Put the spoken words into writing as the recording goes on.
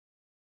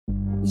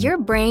Your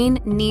brain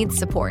needs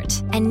support,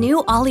 and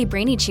new Ollie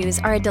Brainy Chews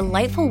are a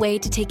delightful way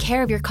to take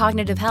care of your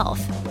cognitive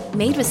health.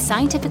 Made with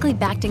scientifically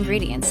backed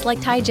ingredients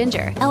like Thai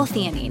ginger,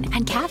 L-theanine,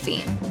 and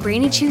caffeine,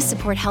 Brainy Chews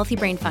support healthy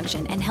brain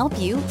function and help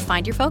you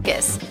find your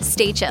focus,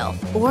 stay chill,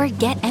 or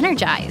get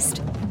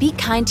energized. Be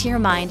kind to your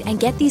mind and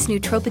get these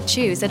nootropic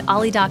chews at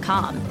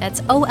ollie.com.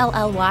 That's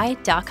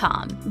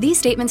OLLY.com. These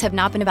statements have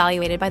not been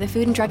evaluated by the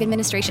Food and Drug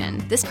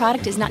Administration. This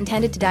product is not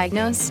intended to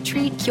diagnose,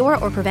 treat, cure,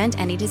 or prevent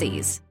any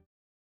disease.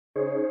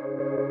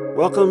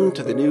 Welcome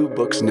to the New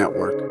Books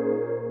Network.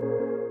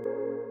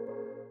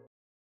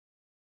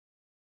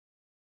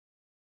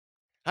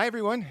 Hi,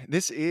 everyone.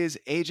 This is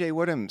AJ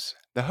Woodhams,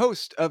 the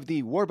host of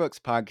the War Books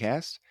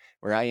podcast,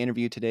 where I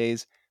interview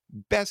today's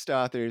best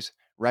authors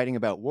writing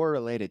about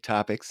war-related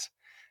topics.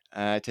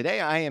 Today,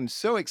 I am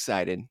so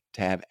excited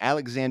to have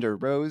Alexander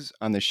Rose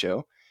on the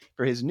show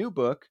for his new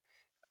book,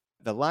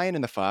 The Lion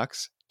and the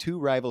Fox, Two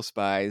Rival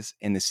Spies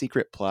and the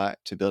Secret Plot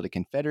to Build a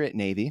Confederate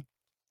Navy.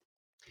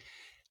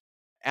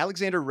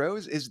 Alexander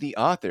Rose is the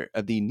author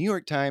of the New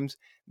York Times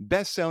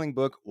best-selling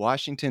book,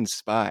 Washington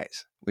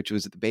Spies, which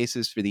was the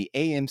basis for the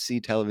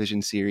AMC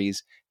television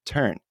series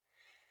Turn.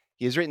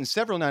 He has written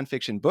several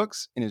nonfiction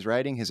books, and his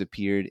writing has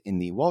appeared in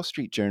the Wall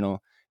Street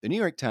Journal, the New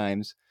York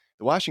Times,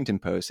 the Washington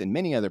Post, and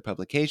many other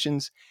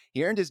publications.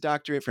 He earned his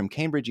doctorate from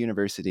Cambridge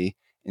University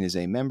and is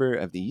a member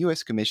of the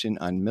U.S. Commission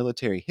on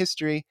Military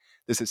History,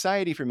 the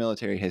Society for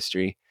Military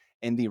History,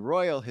 and the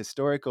Royal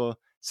Historical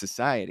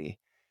Society.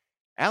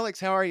 Alex,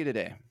 how are you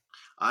today?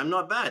 I'm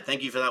not bad.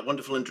 Thank you for that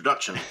wonderful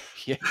introduction.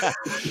 Yeah,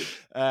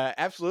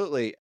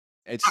 absolutely.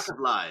 It's Pack of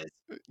lies.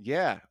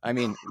 Yeah, I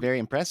mean, very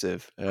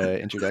impressive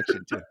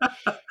introduction too.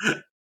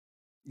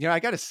 I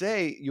got to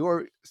say,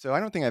 so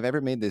I don't think I've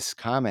ever made this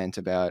comment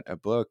about a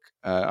book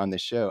on the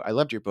show. I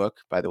loved your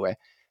book, by the way.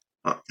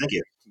 Oh, thank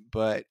you.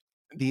 But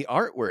the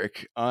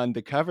artwork on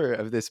the cover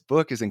of this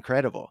book is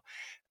incredible.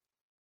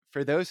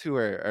 For those who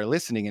are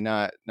listening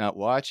and not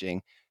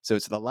watching, so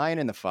it's the Lion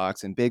and the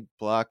Fox in big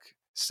block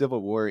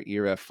Civil War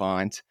era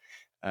font.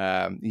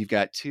 You've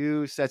got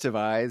two sets of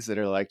eyes that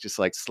are just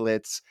like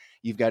slits.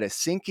 You've got a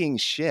sinking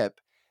ship,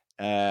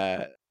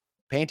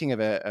 painting of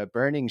a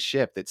burning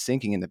ship that's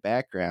sinking in the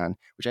background,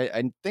 which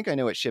I think I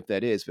know what ship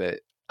that is,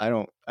 but I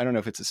don't know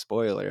if it's a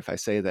spoiler if I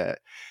say that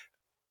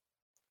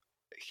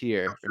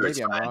here, or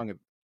maybe I'm wrong.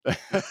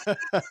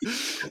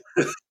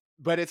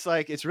 But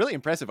it's really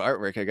impressive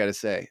artwork, I got to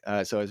say.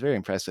 So I was very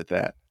impressed with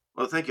that.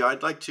 Well, thank you.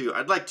 I'd like to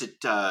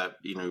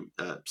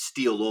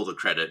steal all the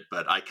credit,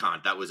 but I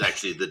can't. That was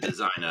actually the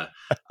designer,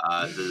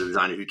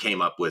 who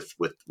came up with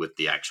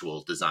the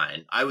actual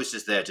design. I was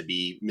just there to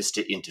be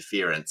Mr.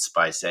 Interference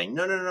by saying,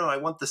 no, I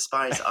want the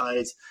spy's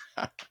eyes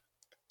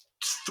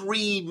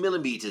 3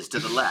 millimeters to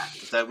the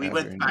left. So we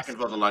went back and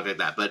forth a lot like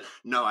that. But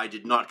no, I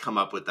did not come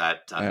up with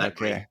that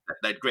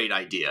great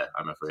idea,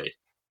 I'm afraid.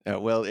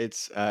 Well,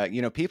 it's,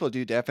 people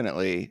do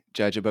definitely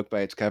judge a book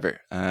by its cover.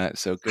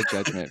 So good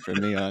judgment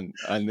from me on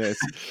this.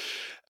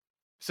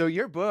 So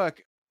your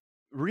book,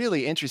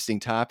 really interesting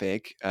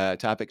topic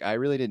I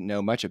really didn't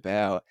know much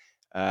about.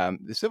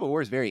 The Civil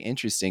War is very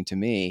interesting to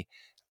me,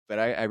 but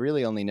I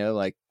really only know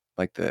like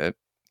the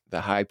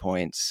high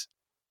points.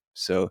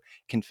 So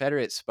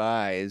Confederate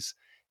spies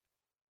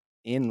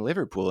in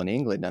Liverpool in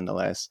England,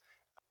 nonetheless,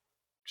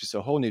 just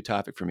a whole new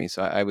topic for me.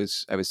 So I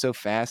was so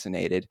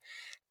fascinated.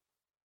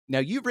 Now,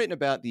 you've written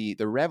about the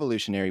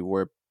Revolutionary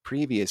War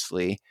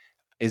previously.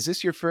 Is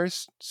this your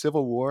first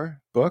Civil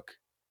War book?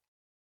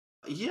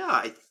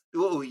 Yeah.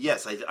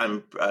 Yes.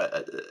 I'm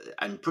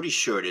pretty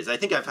sure it is. I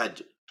think I've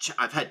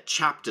had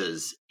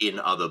chapters in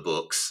other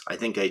books. I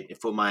think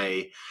for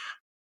my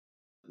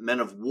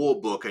Men of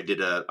War book, I did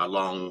a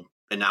long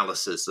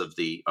analysis of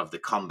the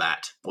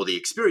combat or the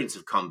experience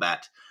of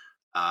combat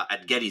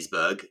at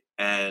Gettysburg.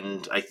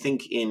 And I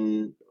think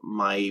in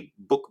my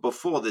book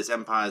before this,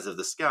 Empires of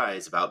the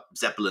Skies, about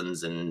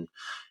Zeppelins and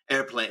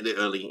airplane, the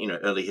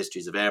early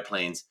histories of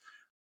airplanes.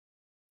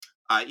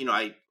 I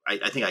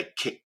think I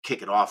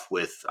kick it off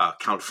with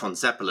Count von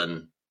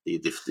Zeppelin,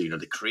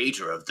 the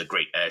creator of the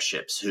great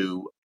airships,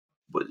 who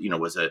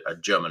was a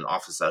German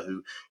officer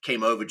who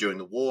came over during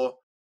the war,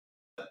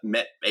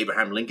 met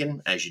Abraham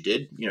Lincoln, as you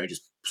did.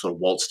 Just sort of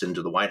waltzed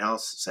into the White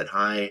House, said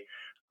hi.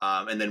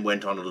 And then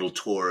went on a little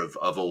tour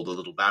of all the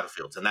little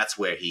battlefields, and that's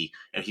where he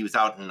was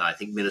out in, I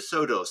think,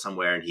 Minnesota or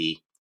somewhere, and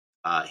he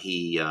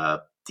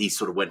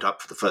sort of went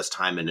up for the first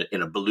time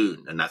in a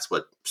balloon, and that's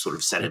what sort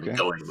of set him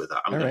going with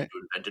I'm going to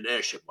invent an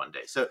airship one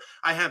day. So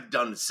I have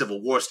done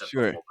Civil War stuff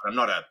before, but I'm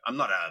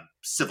not a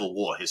Civil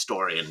War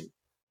historian.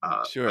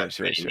 Sure.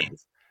 So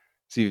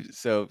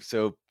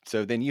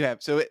then you have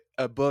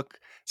a book.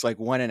 It's like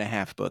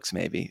 1.5 books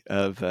maybe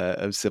of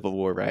Civil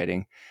War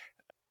writing.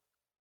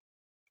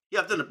 Yeah,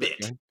 I've done a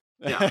bit.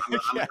 Yeah,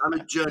 I'm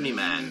a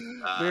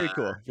journeyman. Very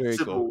cool. Very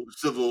cool.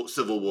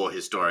 Civil War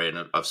historian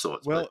of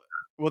sorts. Well,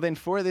 then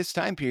for this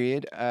time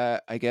period,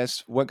 I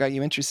guess, what got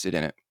you interested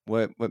in it?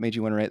 What made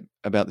you want to write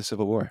about the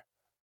Civil War?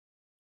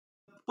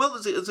 Well,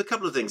 there's a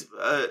couple of things.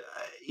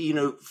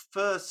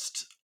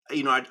 First,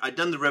 I'd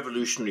done the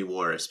Revolutionary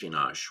War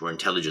espionage or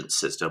intelligence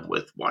system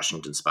with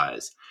Washington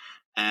Spies,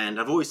 and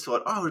I've always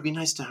thought, oh, it'd be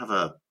nice to have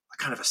a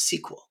kind of a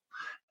sequel.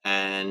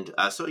 And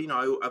so,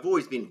 I've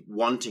always been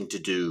wanting to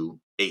do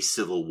a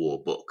Civil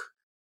War book.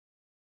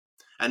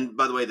 And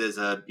by the way, there's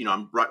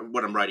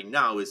what I'm writing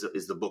now is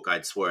the book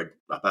I'd swore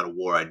about a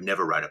war I'd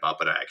never write about,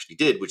 but I actually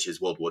did, which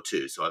is World War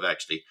II. So I'm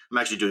actually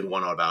doing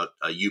one about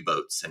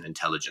U-boats and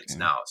intelligence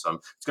now. So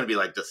it's going to be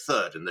like the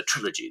third in the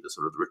trilogy, the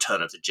sort of the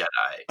Return of the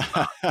Jedi.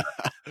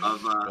 Well,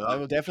 I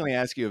will definitely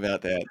ask you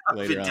about that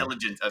later on.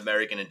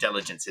 American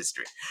intelligence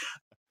history.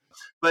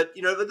 But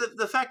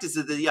the fact is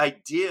that the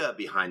idea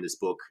behind this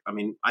book, I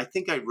mean, I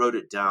think I wrote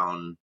it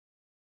down.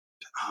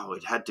 Oh,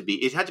 it had to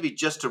be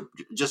just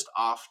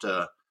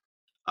after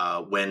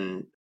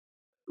when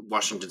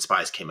Washington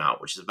Spies came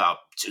out, which is about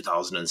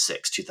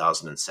 2006,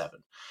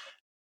 2007.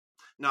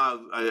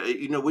 Now,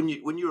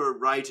 when you're a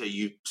writer,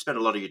 you spend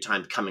a lot of your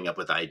time coming up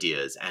with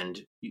ideas,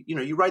 and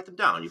you write them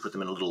down. You put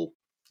them in a little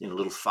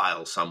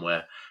file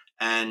somewhere,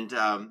 and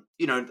and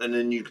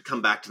then you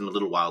come back to them a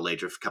little while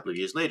later, a couple of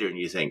years later, and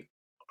you think,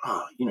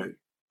 oh,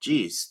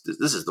 geez,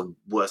 this is the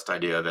worst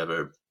idea I've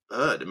ever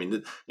heard. I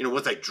mean,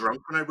 was I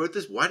drunk when I wrote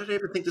this? Why did I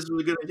ever think this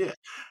was a good idea?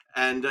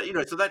 And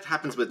so that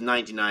happens with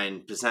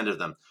 99% of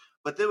them.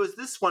 But there was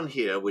this one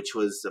here, which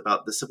was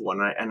about the Civil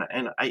War, and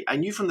I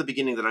knew from the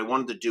beginning that I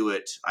wanted to do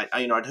it.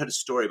 I'd heard a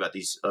story about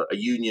these a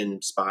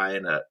Union spy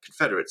and a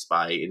Confederate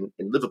spy in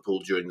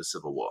Liverpool during the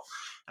Civil War,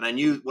 and I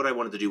knew what I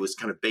wanted to do was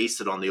kind of base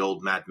it on the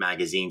old Mad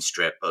Magazine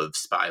strip of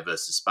spy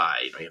versus spy.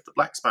 You have the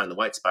black spy and the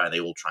white spy, and they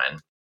all try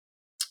and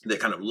they're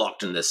kind of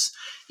locked in this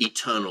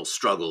eternal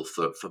struggle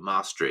for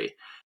mastery.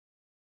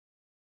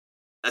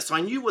 So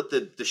I knew what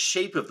the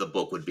shape of the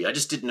book would be. I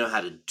just didn't know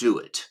how to do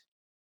it.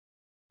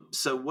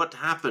 So what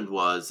happened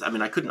was, I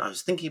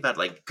was thinking about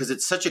because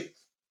it's such a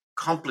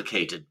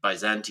complicated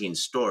Byzantine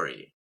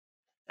story,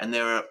 and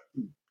there are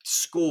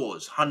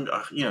scores,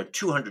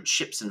 200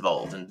 ships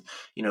involved, and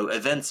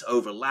events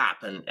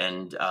overlap,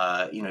 and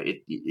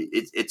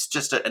it's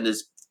just and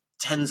there's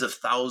tens of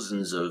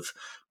thousands of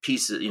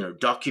pieces,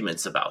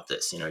 documents about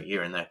this,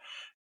 here and there.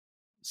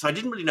 So I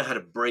didn't really know how to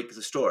break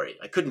the story.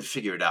 I couldn't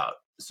figure it out.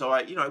 So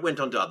I went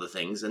on to other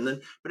things,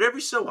 but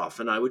every so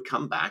often I would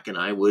come back and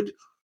I would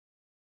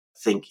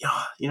think,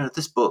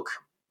 this book,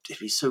 it'd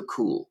be so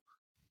cool.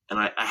 And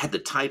I had the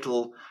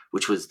title,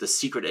 which was The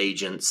Secret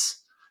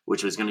Agents,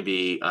 which was going to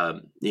be,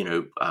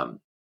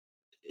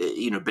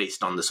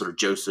 based on the sort of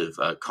Joseph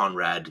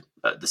Conrad,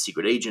 The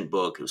Secret Agent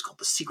book. It was called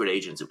The Secret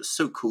Agents. It was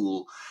so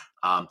cool.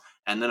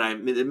 And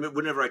then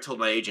whenever I told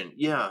my agent,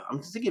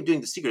 I'm thinking of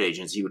doing The Secret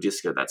Agents, he would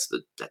just go, that's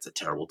a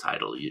terrible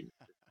title.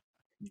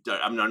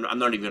 I'm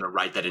not even going to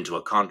write that into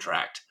a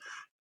contract.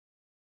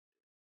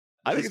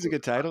 I think it's a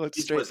good title.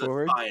 It's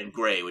straightforward. Spy and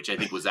Gray, which I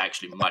think was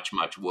actually much,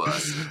 much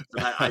worse. So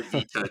I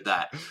vetoed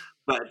that.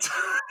 But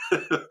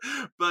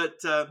but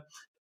I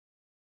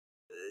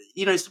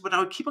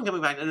would keep on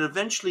coming back, and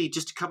eventually,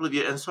 just a couple of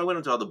years, and so I went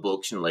into other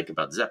books,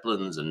 about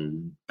Zeppelins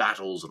and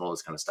battles and all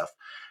this kind of stuff.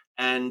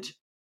 And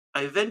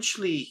I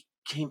eventually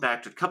came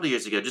back to a couple of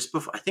years ago, just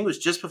before, I think it was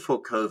just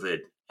before COVID,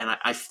 and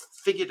I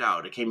figured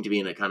out, it came to me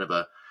in a kind of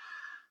a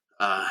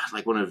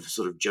like one of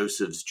sort of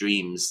Joseph's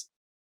dreams.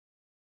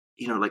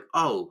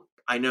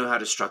 I know how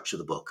to structure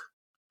the book.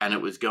 And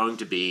it was going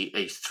to be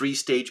a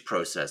 3-stage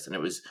process. And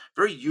it was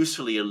very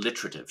usefully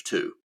alliterative,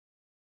 too,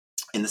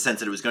 in the sense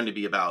that it was going to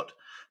be about,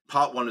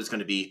 part 1 was going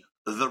to be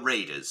the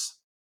raiders.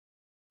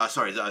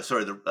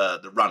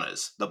 The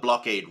runners, the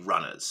blockade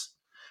runners.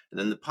 And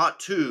then the part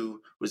 2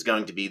 was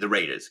going to be the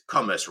raiders,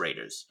 commerce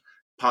raiders.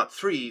 Part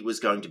 3 was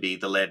going to be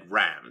the lead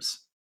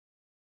rams.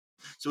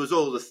 So it was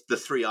all the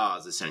 3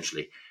 R's,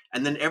 essentially.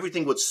 And then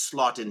everything would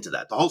slot into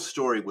that. The whole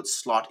story would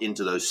slot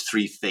into those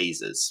 3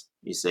 phases,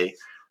 you see,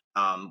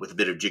 with a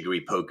bit of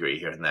jiggery-pokery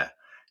here and there.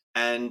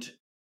 And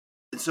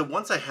so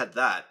once I had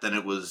that, then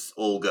it was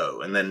all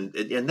go. And then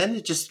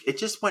it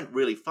just went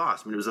really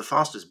fast. It was the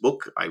fastest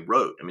book I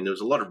wrote. There was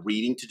a lot of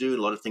reading to do,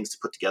 a lot of things to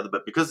put together.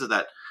 But because of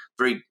that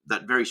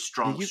very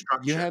strong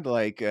structure. You had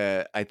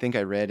I think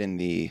I read in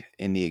the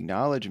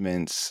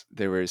acknowledgments,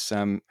 there were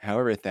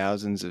however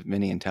thousands of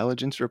mini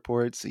intelligence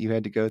reports that you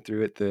had to go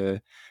through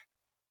at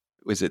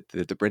was it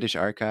the British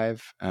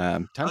Archive?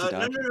 Tons of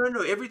documents.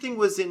 No. Everything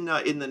was in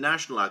the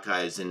National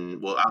Archives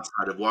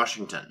outside of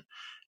Washington.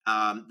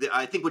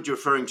 I think what you're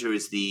referring to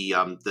is the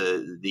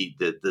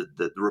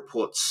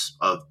reports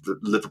of the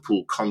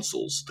Liverpool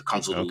consuls, the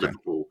consul of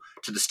Liverpool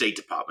to the State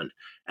Department,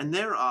 and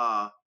there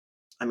are,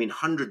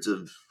 hundreds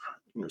of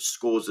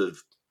scores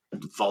of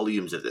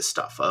volumes of this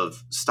stuff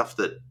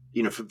that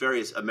for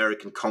various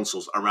American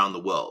consuls around the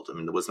world.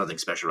 There was nothing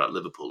special about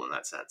Liverpool in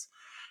that sense.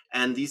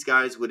 And these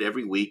guys would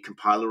every week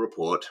compile a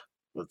report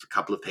of a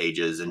couple of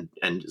pages and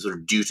sort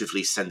of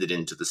dutifully send it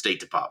into the State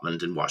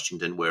Department in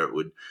Washington, where it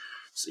would,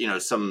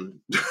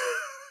 some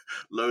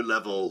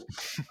low-level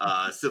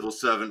civil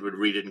servant would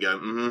read it and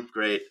go,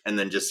 great, and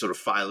then just sort of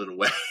file it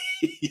away.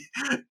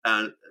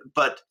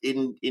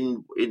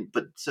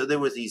 So there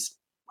was these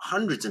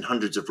hundreds and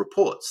hundreds of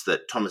reports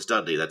that Thomas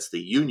Dudley, that's the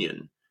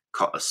Union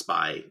a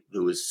spy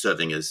who was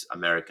serving as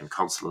American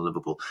consul in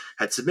Liverpool,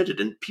 had submitted,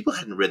 and people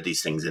hadn't read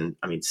these things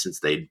since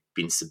they'd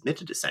been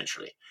submitted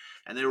essentially,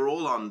 and they were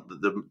all on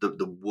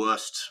the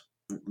worst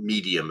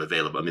medium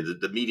available. I mean,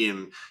 the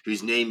medium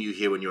whose name you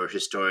hear when you're a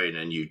historian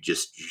and you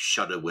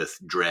shudder with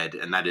dread,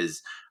 and that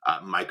is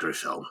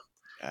microfilm.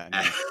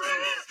 No.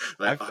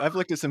 I've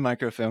looked at some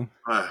microfilm.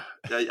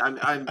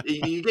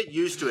 You get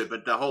used to it,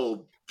 but the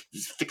whole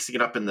fixing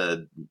it up in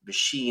the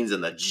machines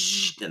and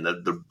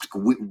the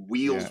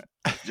wheels,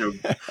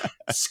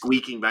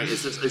 squeaking back,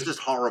 it's just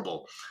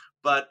horrible.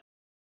 But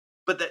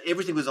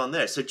everything was on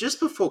there. So just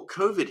before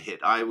COVID hit,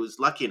 I was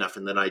lucky enough,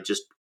 and then I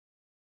just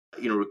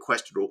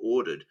requested or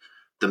ordered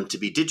them to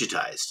be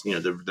digitized,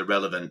 the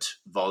relevant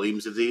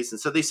volumes of these. And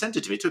so they sent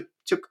it to me. It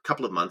took a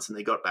couple of months, and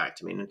they got back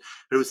to me. And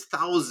it was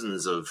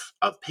thousands of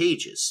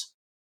pages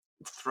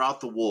throughout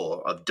the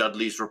war of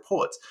Dudley's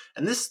reports.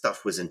 And this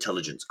stuff was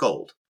intelligence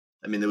gold.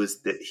 I mean,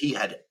 he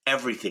had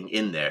everything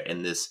in there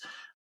in this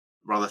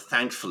rather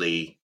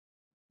thankfully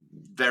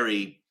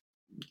very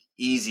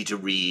easy to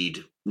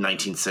read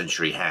 19th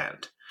century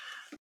hand.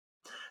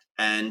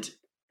 And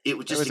it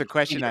was just that was a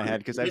question I had,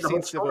 because I've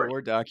seen Civil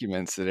War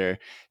documents that are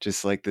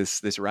just like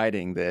this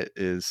writing that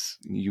is,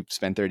 you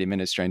spend 30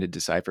 minutes trying to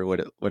decipher what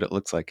it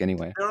looks like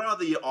anyway. There are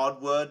the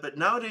odd word, but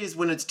nowadays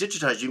when it's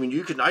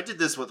digitized, I did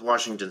this with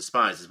Washington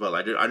Spies as well.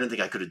 I don't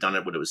think I could have done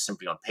it when it was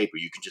simply on paper.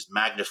 You can just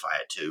magnify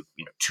it to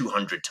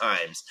 200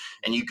 times,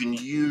 and you can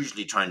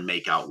usually try and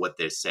make out what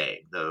they're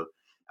saying. Though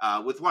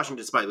with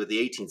Washington Spies, with the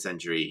 18th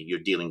century, you're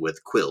dealing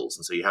with quills,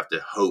 and so you have to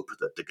hope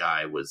that the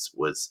guy was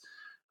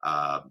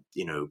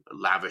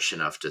lavish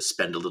enough to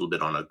spend a little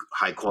bit on a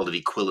high quality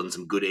quill and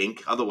some good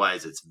ink.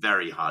 Otherwise, it's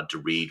very hard to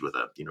read with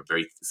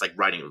it's like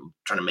trying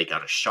to make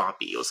out a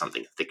Sharpie or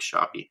something, a thick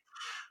Sharpie.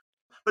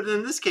 But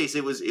in this case,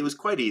 it was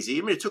quite easy.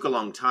 I mean, it took a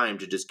long time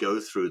to just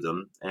go through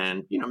them,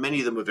 and many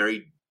of them were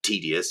very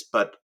tedious.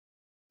 But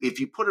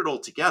if you put it all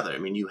together, I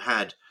mean, you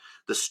had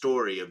the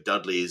story of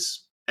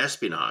Dudley's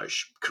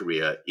espionage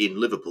career in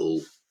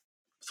Liverpool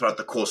throughout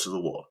the course of the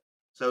war.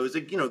 So it was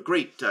a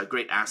great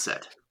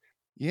asset.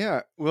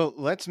 Yeah, well,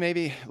 let's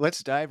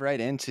dive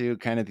right into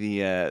kind of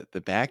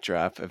the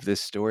backdrop of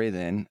this story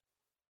then.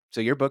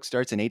 So your book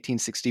starts in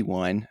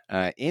 1861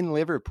 in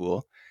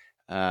Liverpool,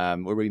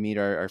 where we meet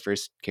our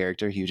first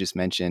character, you just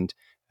mentioned,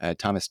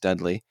 Thomas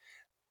Dudley.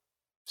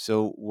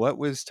 So what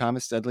was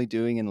Thomas Dudley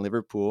doing in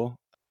Liverpool?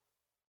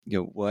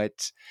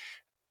 What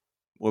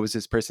was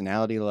his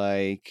personality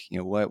like?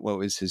 What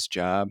was his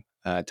job?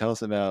 Tell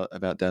us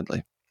about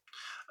Dudley.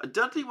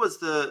 Dudley was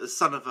the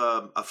son of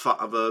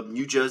a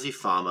New Jersey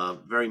farmer,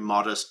 very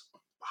modest,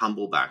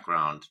 humble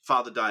background.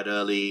 Father died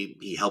early.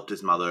 He helped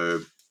his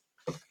mother,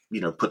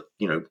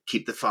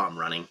 keep the farm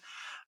running.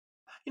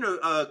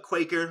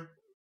 Quaker,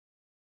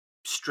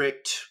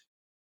 strict,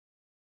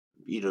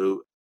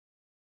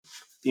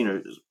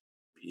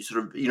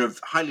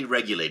 highly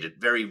regulated,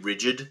 very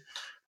rigid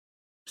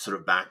sort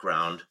of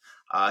background.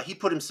 He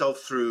put himself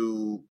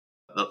through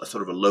a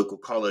sort of a local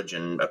college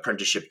and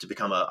apprenticeship to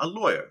become a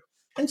lawyer.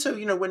 And so,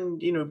 when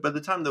by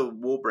the time the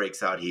war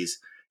breaks out, he's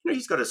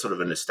got a sort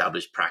of an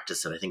established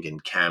practice, and I think in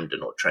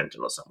Camden or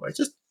Trenton or somewhere. It's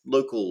just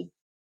local,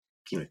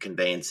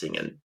 conveyancing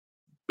and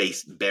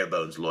bare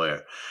bones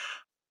lawyer.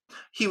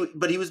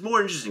 But he was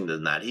more interesting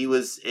than that. He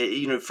was,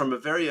 from a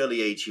very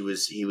early age, he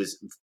was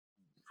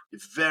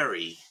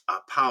very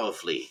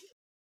powerfully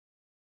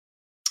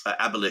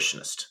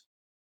abolitionist.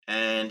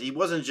 And he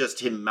wasn't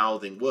just him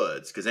mouthing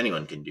words, because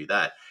anyone can do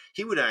that.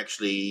 He would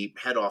actually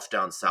head off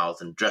down south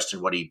and dressed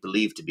in what he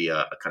believed to be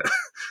a kind of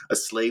a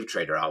slave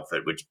trader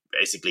outfit, which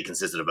basically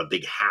consisted of a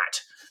big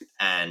hat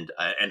and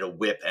a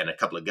whip and a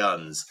couple of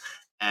guns.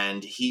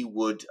 And he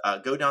would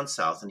go down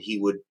south, and he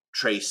would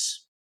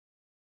trace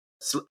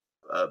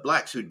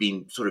blacks who'd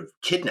been sort of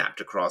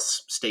kidnapped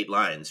across state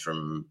lines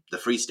from the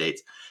free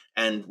states,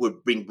 and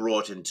would being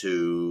brought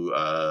into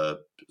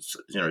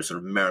sort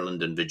of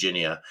Maryland and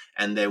Virginia,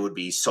 and they would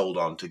be sold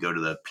on to go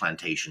to the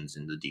plantations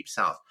in the deep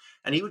south.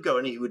 And he would go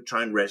and he would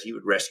try and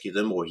rescue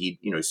them, or he'd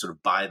sort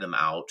of buy them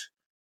out,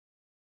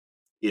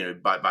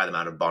 buy them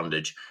out of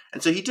bondage.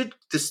 And so he did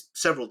this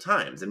several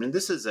times. I mean,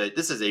 this is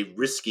a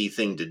risky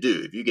thing to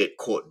do. If you get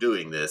caught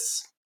doing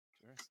this,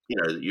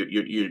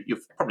 you're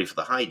probably for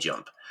the high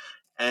jump.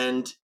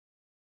 And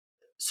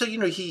so,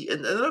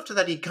 and after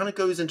that, he kind of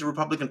goes into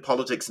Republican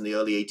politics in the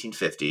early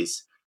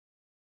 1850s,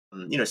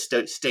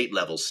 state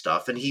level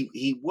stuff. And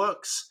he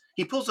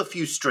pulls a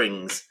few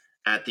strings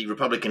at the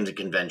Republican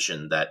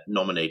convention that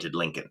nominated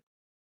Lincoln.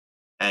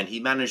 And he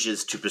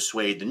manages to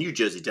persuade the New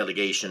Jersey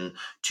delegation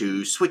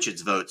to switch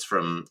its votes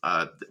from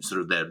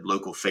sort of their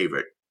local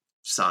favorite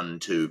son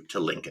to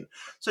Lincoln.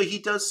 So he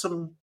does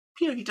some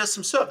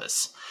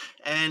service.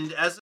 And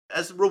as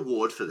a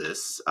reward for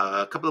this,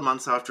 a couple of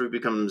months after he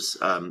becomes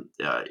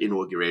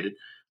inaugurated,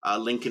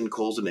 Lincoln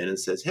calls him in and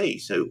says, "Hey,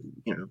 so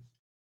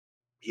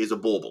here's a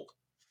bauble.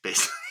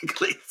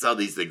 Basically, that's how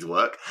these things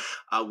work.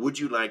 Would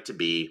you like to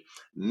be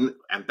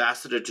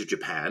ambassador to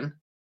Japan?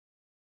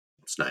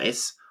 It's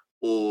nice.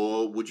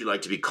 Or would you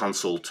like to be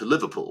consul to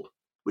Liverpool?"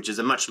 which is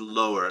a much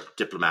lower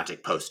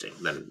diplomatic posting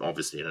than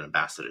obviously an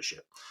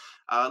ambassadorship.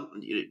 Uh,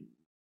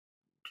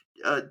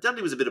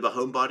 Dudley was a bit of a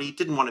homebody,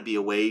 didn't want to be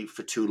away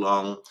for too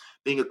long.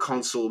 Being a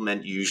consul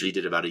meant you usually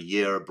did about a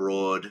year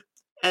abroad,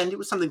 and it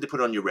was something to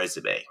put on your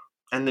resume.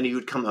 And then he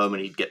would come home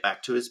and he'd get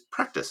back to his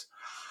practice.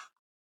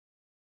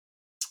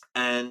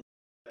 And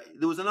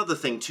there was another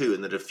thing too,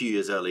 in that a few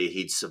years earlier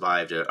he'd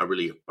survived a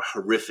really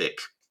horrific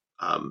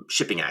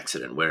shipping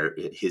accident where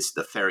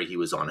the ferry he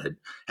was on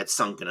had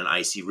sunk in an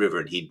icy river,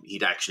 and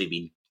he'd actually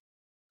been,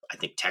 I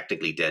think,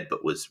 technically dead,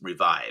 but was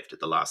revived at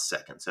the last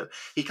second. So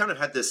he kind of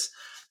had this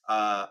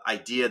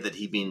idea that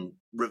he'd been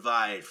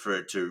revived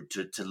to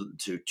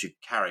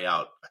carry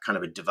out a kind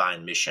of a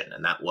divine mission,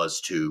 and that was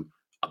to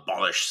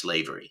abolish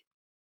slavery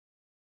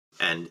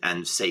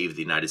and save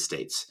the United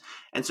States.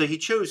 And so he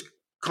chose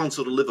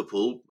consul to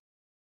Liverpool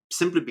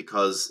simply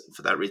because,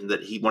 for that reason,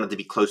 that he wanted to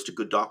be close to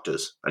good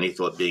doctors, and he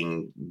thought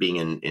being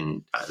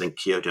in I think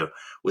Kyoto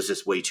was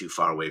just way too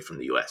far away from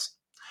the U.S.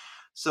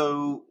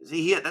 So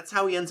that's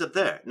how he ends up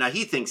there. Now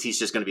he thinks he's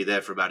just going to be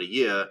there for about a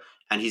year,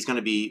 and he's going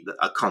to be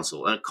a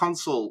consul. And a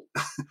consul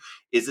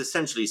is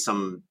essentially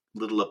some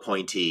little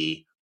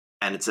appointee,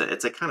 and it's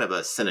a kind of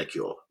a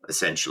sinecure,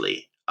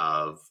 essentially,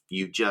 of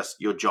your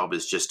job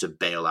is just to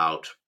bail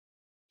out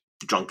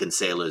drunken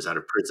sailors out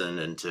of prison,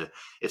 and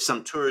if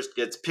some tourist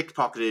gets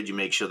pickpocketed, you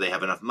make sure they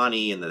have enough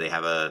money and that they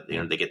have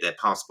they get their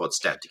passport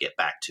stamped to get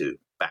back home.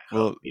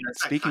 Well,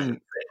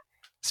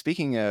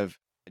 speaking of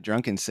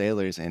drunken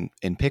sailors and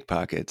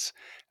pickpockets,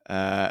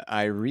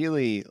 I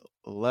really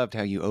loved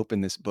how you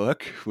opened this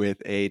book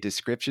with a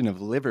description of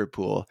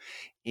Liverpool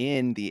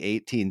in the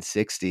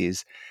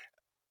 1860s.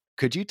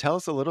 Could you tell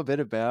us a little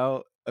bit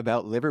about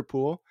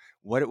Liverpool,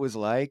 what it was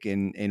like,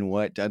 and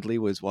what Dudley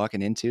was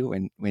walking into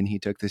when he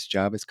took this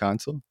job as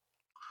consul?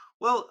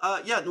 Well,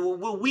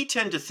 Well, we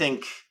tend to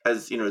think,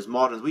 as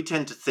moderns, we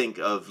tend to think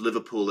of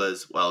Liverpool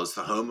as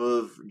the home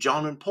of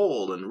John and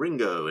Paul and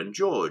Ringo and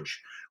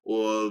George,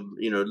 or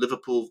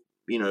Liverpool,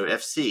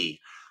 FC.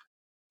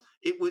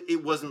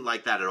 It wasn't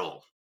like that at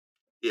all.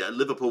 Yeah,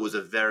 Liverpool was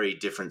a very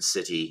different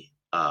city.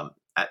 At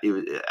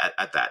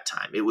that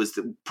time, it was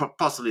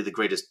possibly the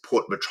greatest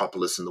port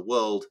metropolis in the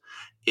world.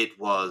 It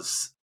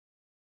was,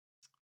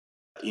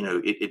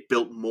 it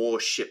built more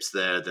ships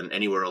there than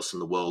anywhere else in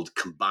the world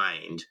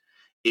combined.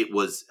 It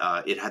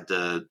had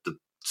the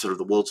sort of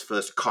the world's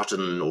first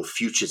cotton or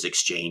futures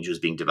exchange was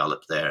being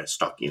developed there,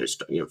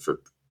 for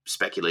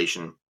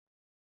speculation.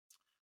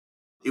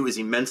 It was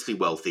immensely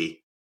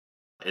wealthy,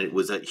 and it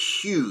was a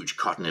huge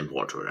cotton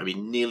importer. I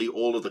mean, nearly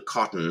all of the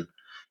cotton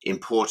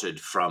imported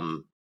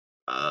from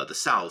the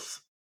South,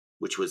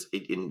 which was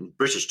in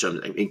British terms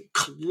a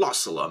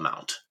colossal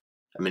amount.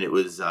 I mean, it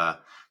was I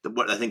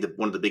think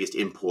one of the biggest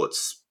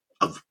imports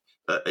of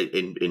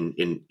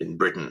in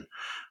Britain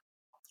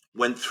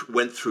went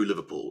through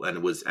Liverpool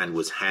and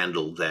was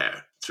handled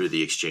there through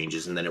the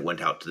exchanges, and then it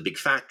went out to the big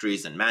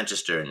factories in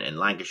Manchester and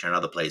Lancashire and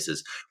other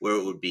places where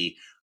it would be,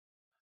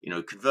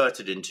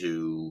 converted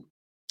into,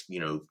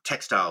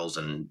 textiles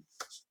and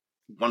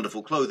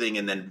wonderful clothing,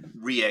 and then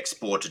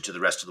re-exported to the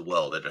rest of the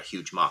world at a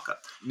huge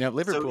markup. Now,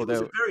 Liverpool, so it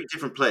was a very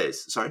different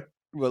place. Sorry.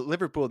 Well,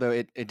 Liverpool, though,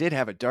 it did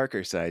have a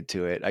darker side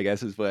to it, I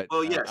guess, is what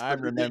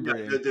I'm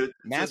remembering.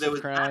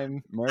 Massive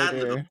crime,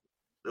 murder.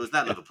 There was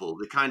that Liverpool.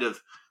 The kind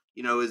of,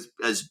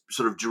 as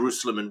sort of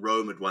Jerusalem and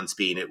Rome had once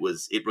been, it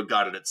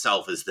regarded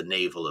itself as the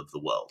navel of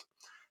the world.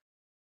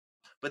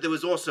 But there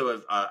was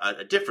also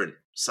a different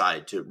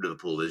side to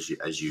Liverpool, as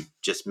you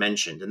just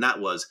mentioned, and that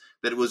was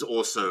that it was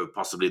also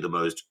possibly the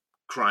most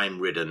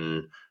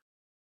crime-ridden,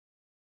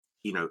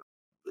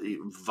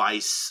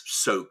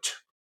 vice-soaked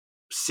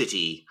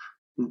city,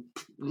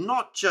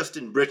 not just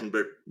in Britain,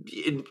 but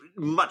in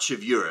much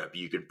of Europe.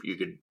 You could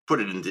put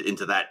it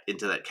into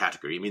that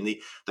category. I mean,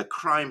 the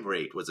crime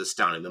rate was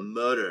astounding. The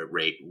murder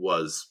rate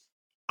was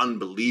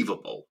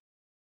unbelievable.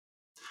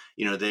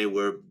 There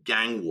were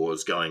gang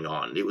wars going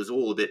on. It was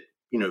all a bit,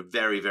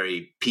 very,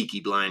 very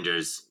Peaky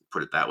Blinders,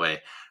 put it that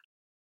way.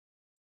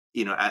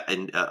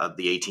 Of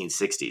the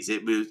 1860s,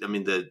 it was. I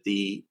mean,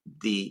 the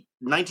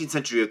 19th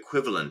century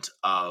equivalent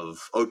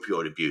of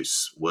opioid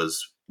abuse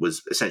was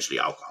essentially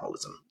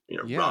alcoholism.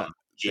 Rum,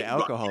 the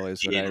alcohol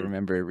is what I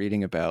remember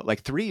reading about.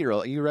 Like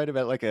 3-year-old, you read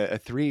about like a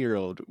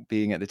 3-year-old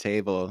being at the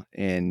table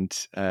and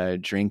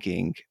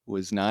drinking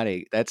was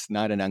that's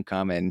not an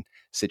uncommon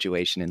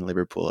situation in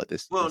Liverpool at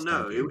this. Well, this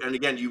no, and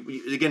again,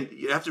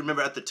 you have to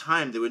remember at the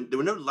time there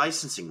were no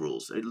licensing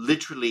rules.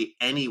 Literally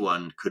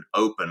anyone could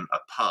open a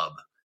pub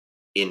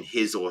in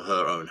his or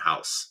her own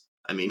house.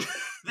 I mean,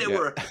 there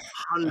were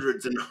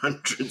hundreds and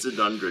hundreds and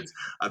hundreds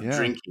of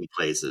drinking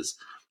places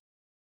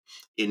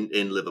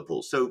in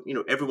Liverpool. So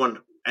everyone,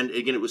 and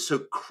again, it was so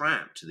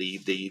cramped. The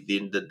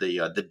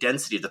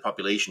density of the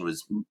population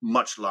was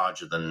much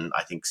larger than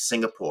I think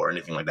Singapore or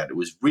anything like that. It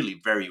was really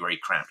very, very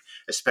cramped,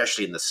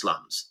 especially in the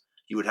slums.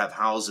 You would have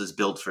houses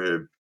built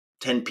for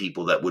 10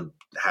 people that would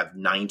have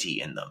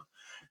 90 in them.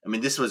 I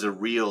mean, this was a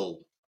real.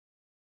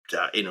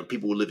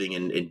 People were living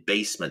in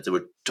basements.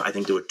 I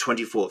think there were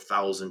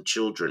 24,000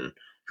 children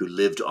who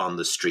lived on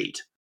the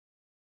street.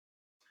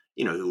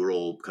 who were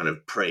all kind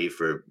of prey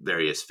for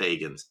various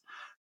Fagans.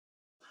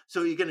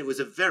 So again, it was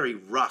a very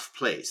rough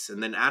place.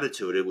 And then added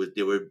to it,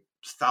 there were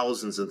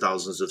thousands and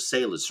thousands of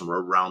sailors from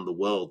around the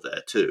world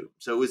there too.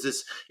 So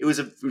it was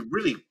a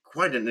really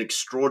quite an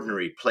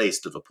extraordinary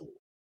place, Liverpool.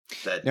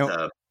 That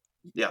Now,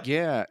 yeah.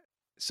 yeah.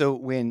 So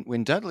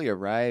when Dudley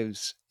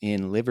arrives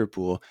in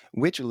Liverpool,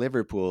 which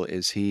Liverpool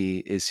is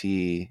he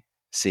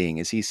seeing?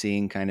 Is he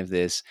seeing kind of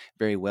this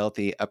very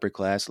wealthy upper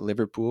class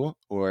Liverpool,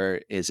 or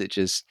is it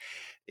just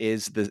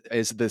is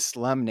the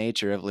slum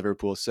nature of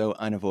Liverpool so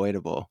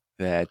unavoidable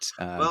that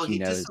Well, he he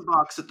knows?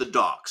 disembarks at the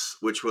docks,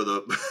 which were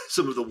the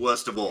some of the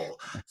worst of all.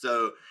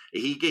 So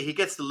he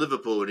gets to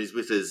Liverpool and he's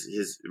with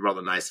his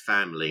rather nice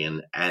family,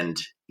 and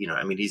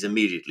I mean, he's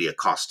immediately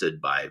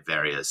accosted by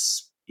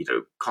various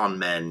con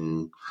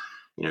men,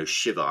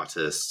 shiv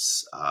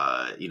artists,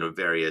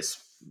 various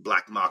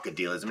black market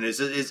dealers. I mean,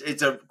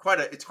 it's quite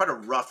a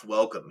rough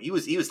welcome. He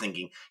was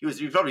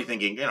probably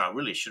thinking, I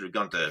really should have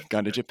gone to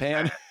Gone to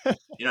Japan.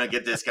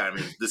 Get this kind. I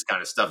mean, this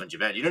kind of stuff in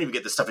Japan. You don't even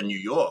get the stuff in New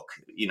York.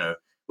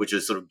 Which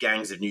was sort of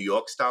gangs of New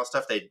York style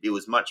stuff. It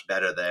was much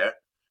better there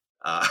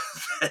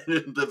than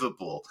in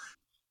Liverpool.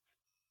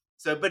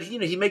 So, but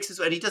he makes his,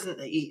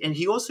 and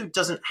he also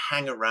doesn't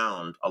hang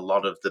around a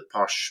lot of the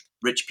posh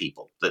rich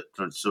people, that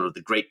sort of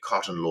the great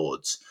cotton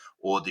lords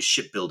or the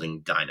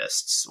shipbuilding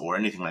dynasts or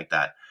anything like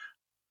that.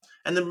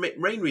 And the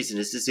main reason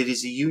is it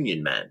is a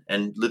Union man,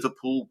 and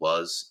Liverpool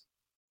was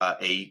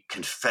a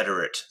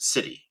Confederate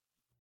city.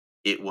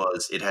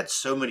 It had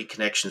so many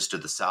connections to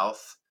the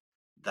South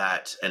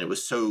and it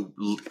was so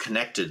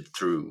connected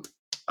through.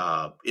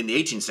 In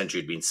the 18th century,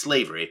 it had been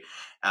slavery,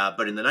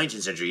 but in the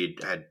 19th century,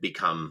 it had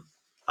become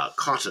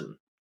cotton.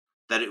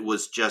 That it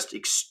was just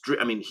extreme.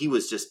 I mean, he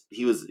was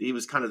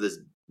kind of this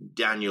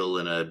Daniel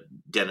in a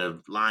den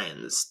of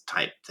lions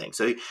type thing.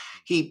 So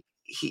he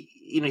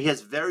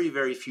has very,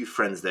 very few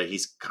friends there.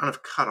 He's kind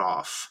of cut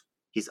off.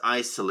 He's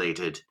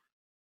isolated,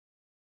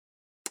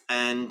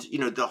 and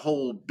the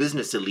whole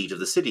business elite of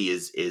the city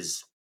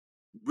is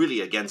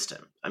really against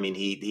him. I mean,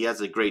 he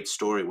has a great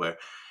story where,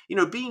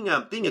 being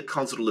a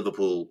consul to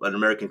Liverpool, an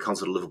American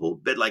consul to Liverpool,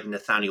 a bit like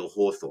Nathaniel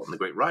Hawthorne, the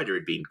great writer,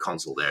 had been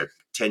consul there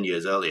 10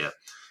 years earlier,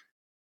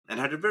 and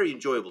had a very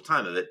enjoyable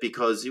time of it,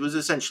 because it was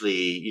essentially,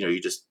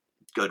 you just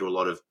go to a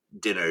lot of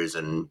dinners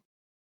and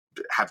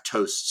have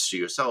toasts to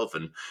yourself,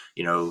 and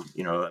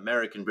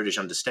American British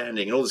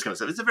understanding and all this kind of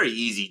stuff. It's a very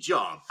easy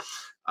job.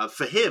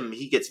 For him,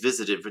 he gets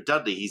visited. For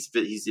Dudley,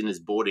 he's in his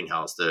boarding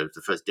house the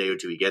first day or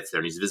two he gets there,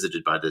 and he's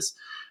visited by this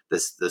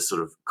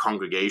sort of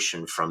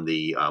congregation from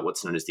the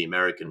what's known as the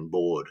American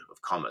Board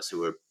of Commerce, who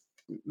were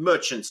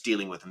merchants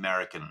dealing with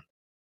American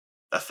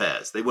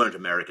affairs. They weren't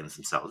Americans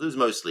themselves. It was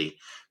mostly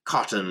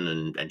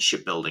cotton and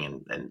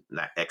shipbuilding and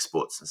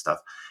exports and stuff.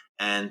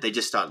 And they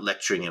just start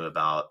lecturing him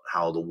about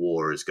how the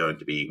war is going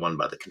to be won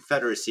by the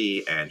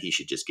Confederacy, and he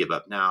should just give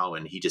up now,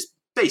 and he just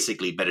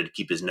basically better to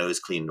keep his nose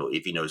clean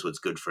if he knows what's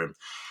good for him.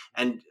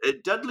 And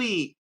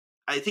Dudley,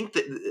 I think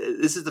that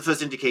this is the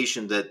first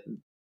indication that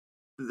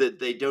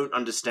they don't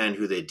understand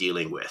who they're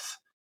dealing with.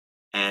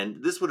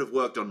 And this would have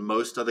worked on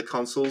most other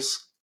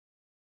consuls,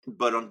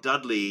 but on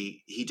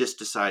Dudley, he just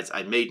decides,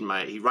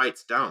 he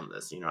writes down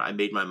this, I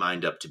made my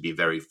mind up to be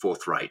very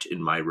forthright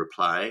in my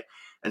reply.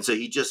 And so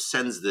he just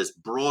sends this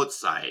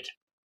broadside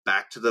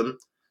back to them,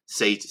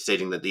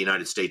 stating that the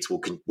United States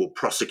will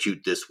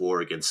prosecute this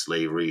war against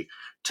slavery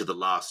to the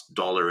last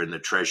dollar in the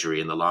treasury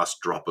and the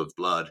last drop of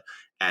blood,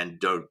 and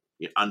don't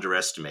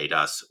underestimate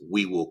us.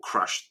 We will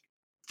crush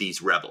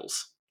these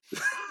rebels.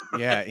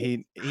 Yeah,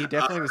 he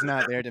definitely was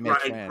not there to make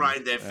friends.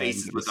 Grind their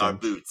faces with our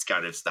boots,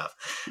 kind of stuff.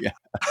 Yeah.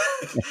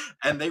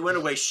 And they went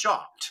away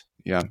shocked.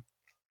 Yeah.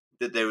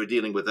 That they were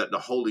dealing with a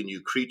wholly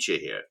new creature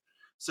here.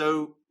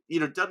 So,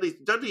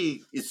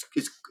 Dudley is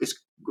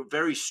a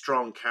very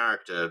strong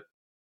character.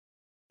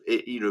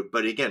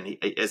 But again,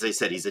 as I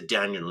said, he's a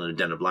Daniel in a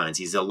den of lions.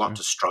 He's a lot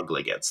to struggle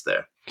against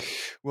there.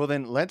 Well,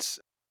 then let's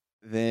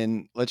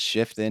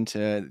shift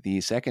into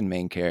the second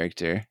main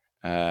character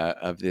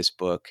of this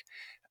book,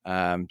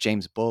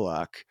 James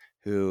Bullock,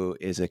 who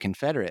is a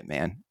Confederate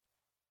man.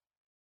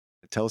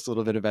 Tell us a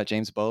little bit about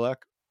James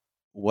Bullock.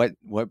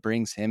 What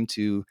brings him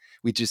to?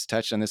 We just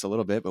touched on this a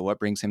little bit, but what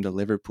brings him to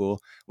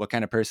Liverpool? What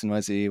kind of person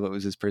was he? What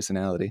was his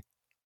personality?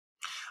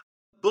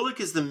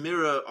 Bullock is the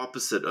mirror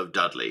opposite of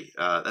Dudley.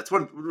 That's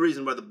one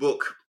reason why the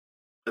book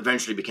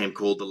eventually became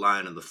called The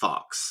Lion and the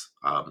Fox,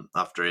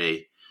 after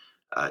a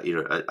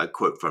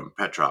quote from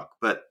Petrarch.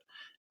 But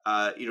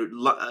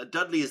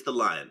Dudley is the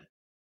lion,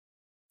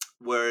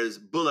 whereas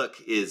Bullock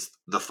is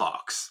the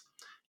fox.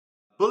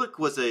 Bullock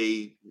was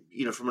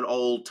from an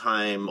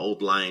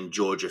old line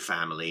Georgia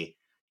family,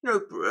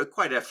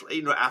 quite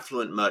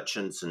affluent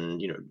merchants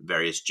and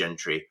various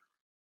gentry,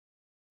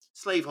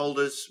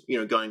 slaveholders,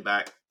 going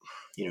back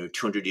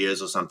 200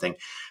 years or something.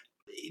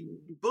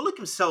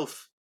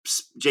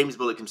 James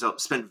Bullock himself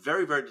spent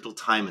very, very little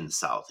time in the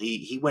South.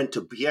 He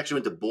actually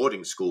went to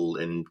boarding school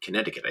in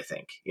Connecticut, I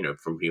think,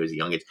 from when he was a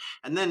young age.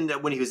 And then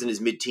when he was in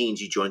his mid-teens,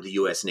 he joined the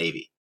U.S.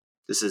 Navy.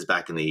 This is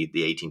back in the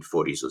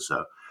 1840s or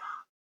so.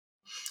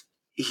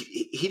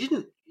 he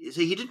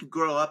didn't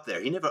grow up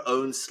there. He never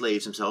owned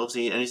slaves himself,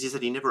 and as he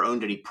said, he never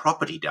owned any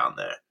property down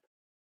there.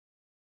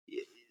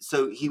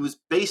 So he was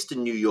based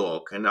in New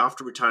York, and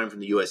after retiring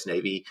from the U.S.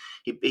 Navy,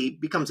 he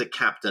becomes a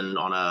captain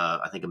on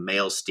I think a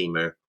mail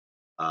steamer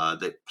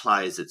that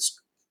plies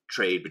its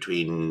trade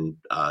between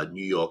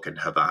New York and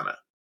Havana.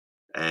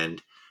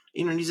 And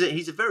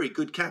he's a very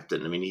good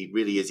captain. I mean, he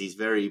really is. He's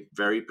very,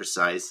 very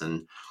precise,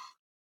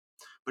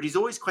 but he's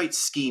always quite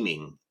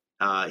scheming.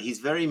 He's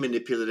very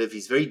manipulative.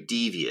 He's very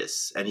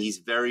devious, and he's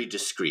very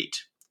discreet.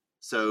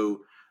 So,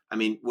 I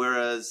mean,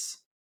 whereas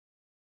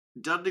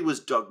Dudley was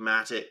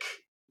dogmatic,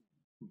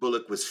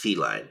 Bullock was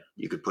feline.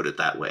 You could put it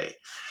that way.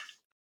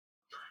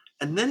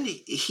 And then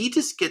he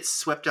just gets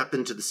swept up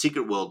into the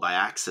secret world by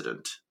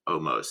accident,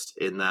 almost,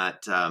 in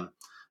that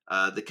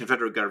the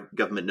Confederate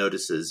government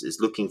is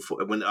looking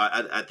for, when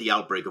at the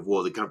outbreak of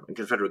war, the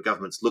Confederate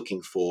government's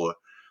looking for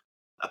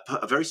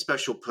a very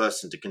special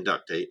person to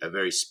conduct a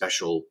very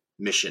special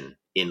mission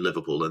in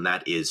Liverpool, and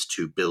that is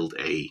to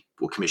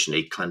commission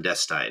a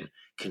clandestine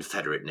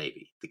Confederate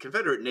Navy. The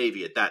Confederate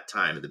Navy at that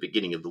time, at the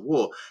beginning of the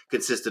war,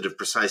 consisted of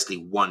precisely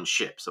one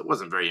ship, so it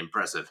wasn't very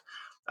impressive.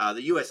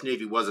 The U.S.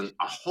 Navy wasn't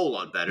a whole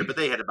lot better, but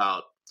they had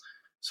about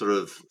sort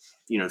of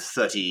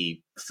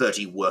 30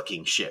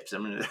 working ships. I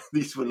mean,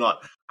 these were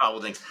not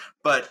powerful things,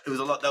 but it was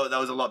a lot. That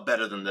was a lot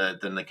better than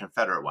the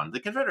Confederate one. The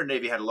Confederate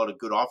Navy had a lot of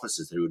good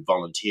officers who had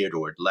volunteered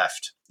or had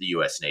left the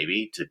U.S.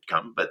 Navy to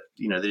come, but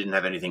they didn't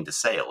have anything to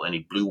sail,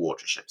 any blue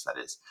water ships, that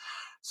is.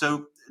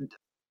 So,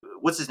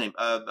 what's his name?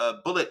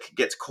 Bullock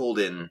gets called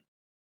in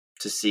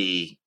to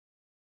see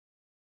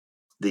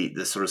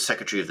the sort of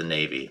Secretary of the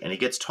Navy, and he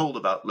gets told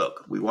about,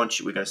 look, we're going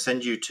to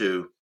send you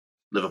to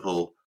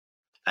Liverpool,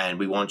 and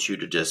we want you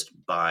to just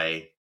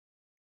buy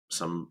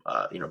some,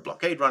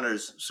 blockade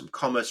runners, some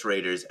commerce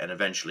raiders, and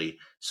eventually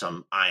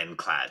some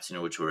ironclads,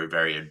 which were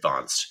very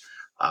advanced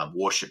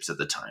warships at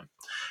the time.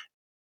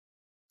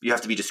 You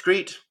have to be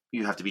discreet.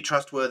 You have to be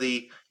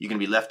trustworthy. You're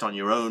going to be left on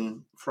your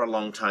own for a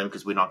long time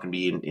because we're not going to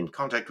be in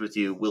contact with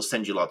you. We'll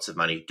send you lots of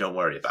money. Don't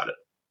worry about it.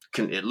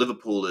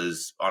 Liverpool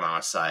is on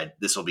our side.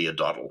 This will be a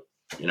doddle,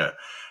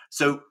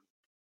 So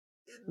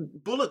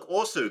Bullock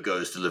also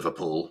goes to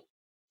Liverpool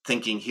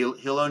thinking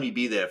he'll only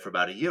be there for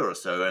about a year or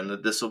so and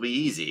that this will be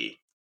easy.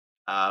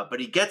 But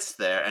he gets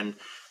there, and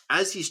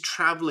as he's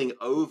traveling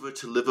over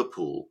to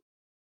Liverpool,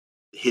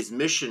 his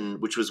mission,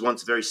 which was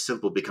once very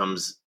simple,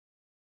 becomes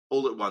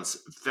all at once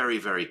very,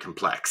 very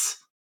complex.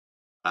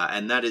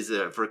 And that is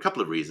for a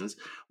couple of reasons.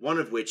 One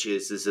of which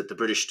is that the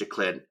British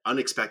declared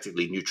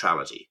unexpectedly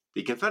neutrality.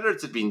 The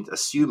Confederates had been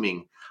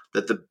assuming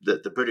that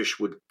the British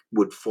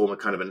would form a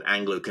kind of an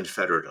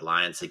Anglo-Confederate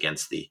alliance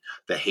against the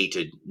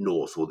hated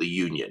North, or the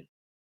Union.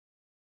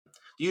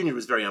 The Union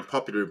was very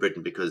unpopular in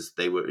Britain because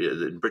they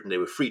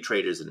were free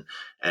traders,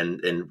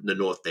 and in the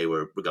North they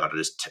were regarded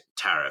as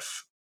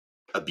tariff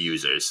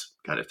abusers,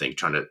 kind of thing,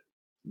 trying to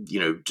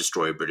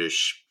destroy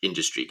British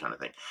industry, kind of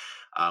thing.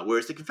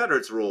 Whereas the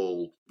Confederates were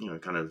all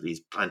kind of these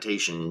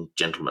plantation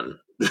gentlemen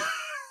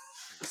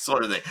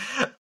sort of thing,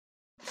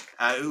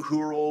 who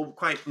were all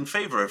quite in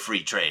favor of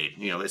free trade,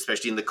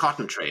 especially in the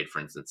cotton trade, for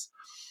instance.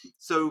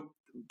 So,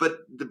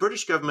 but the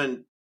British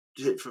government,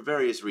 for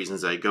various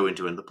reasons I go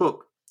into in the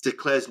book,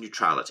 declares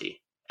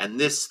neutrality. And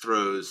this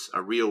throws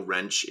a real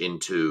wrench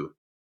into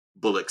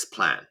Bullock's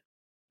plan,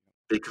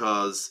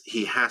 because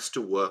he has to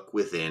work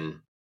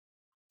within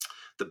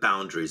the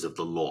boundaries of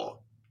the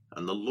law.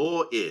 And the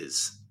law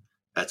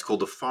it's called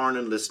the Foreign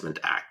Enlistment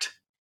Act.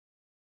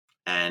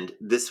 And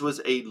this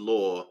was a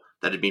law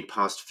that had been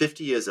passed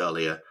 50 years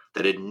earlier,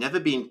 that had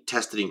never been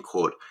tested in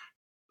court.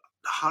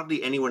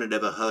 Hardly anyone had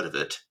ever heard of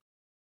it.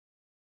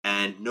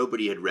 And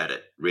nobody had read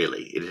it,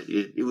 really.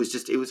 It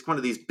was one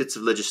of these bits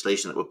of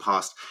legislation that were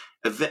passed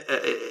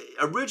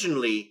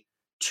originally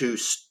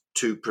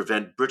to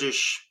prevent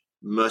British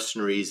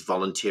mercenaries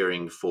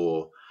volunteering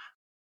for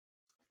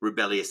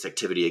rebellious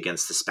activity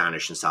against the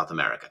Spanish in South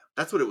America.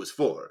 That's what it was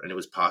for, and it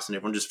was passed, and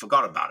everyone just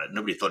forgot about it.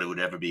 Nobody thought it would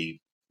ever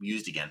be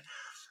used again.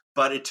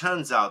 But it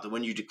turns out that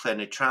when you declare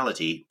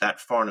neutrality, that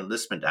Foreign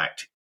Enlistment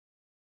Act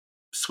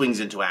swings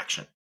into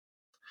action.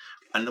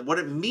 And what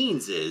it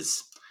means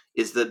is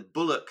that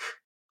Bullock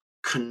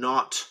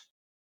cannot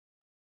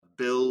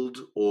build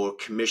or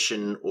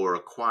commission or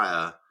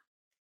acquire,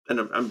 and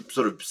I'm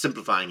sort of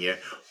simplifying here,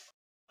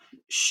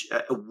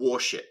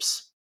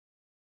 warships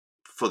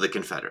for the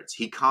Confederates.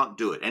 He can't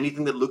do it.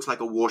 Anything that looks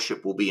like a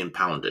warship will be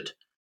impounded.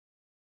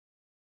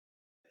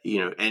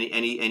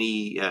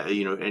 Anything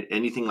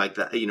like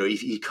that.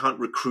 He can't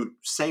recruit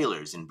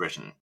sailors in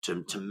Britain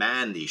to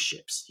man these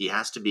ships.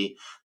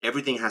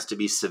 Everything has to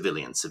be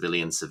civilian.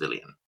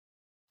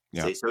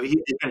 Yeah. So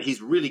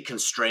he's really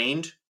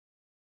constrained,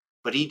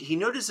 but he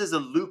notices a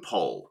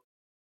loophole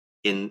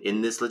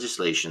in this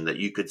legislation that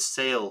you could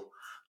sail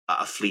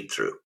a fleet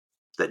through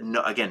that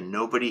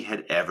nobody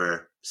had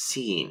ever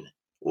seen,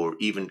 or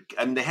even,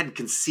 they hadn't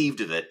conceived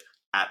of it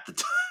at the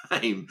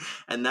time.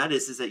 And that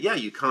is that,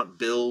 you can't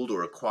build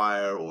or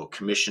acquire or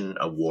commission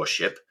a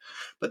warship,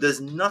 but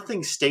there's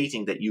nothing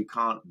stating that you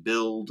can't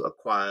build,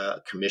 acquire,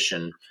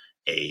 commission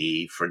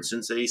for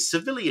instance, a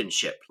civilian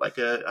ship like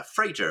a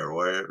freighter,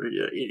 or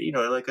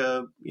like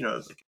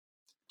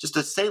just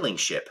a sailing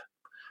ship,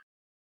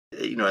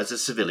 as a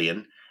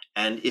civilian.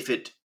 And if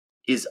it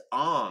is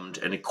armed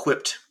and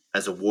equipped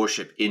as a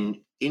warship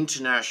in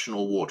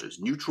international waters,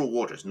 neutral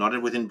waters, not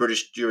within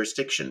British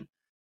jurisdiction,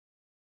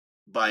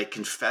 by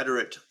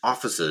Confederate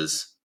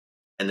officers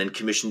and then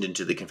commissioned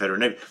into the Confederate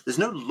Navy, there's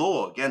no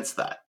law against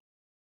that.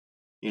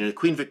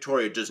 Queen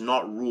Victoria does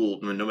not rule,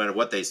 no matter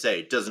what they say,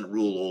 it doesn't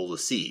rule all the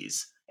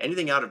seas.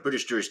 Anything out of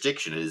British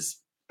jurisdiction is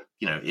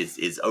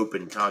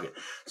open target.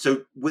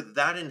 So with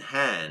that in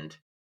hand,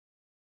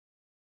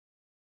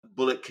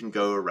 Bullock can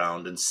go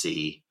around and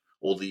see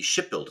all these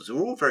shipbuilders who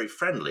are all very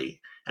friendly.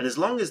 And as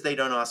long as they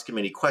don't ask him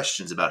any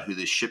questions about who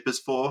this ship is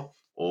for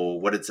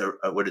or what its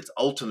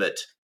ultimate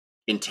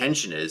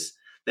intention is,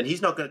 then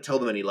he's not going to tell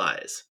them any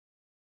lies.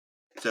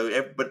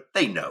 But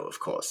they know, of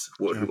course,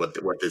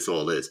 what this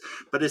all is.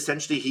 But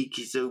essentially,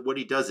 so what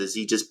he does is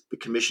he just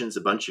commissions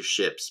a bunch of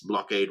ships,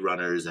 blockade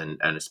runners, and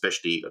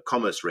especially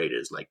commerce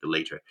raiders, like the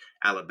later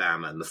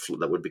Alabama and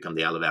that would become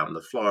the Alabama and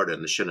the Florida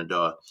and the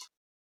Shenandoah.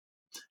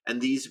 And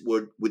these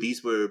were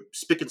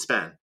spick and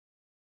span.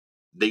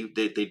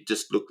 They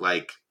just look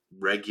like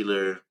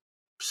regular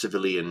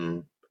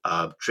civilian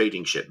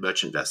trading ship,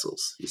 merchant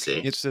vessels. You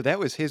see. So that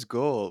was his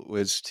goal.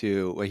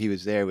 While he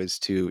was there, was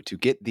to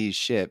get these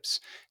ships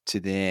to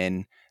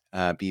then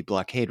be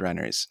blockade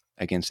runners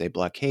against a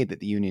blockade that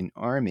the Union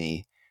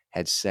Army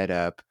had set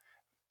up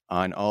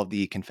on all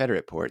the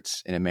Confederate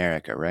ports in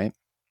America, right?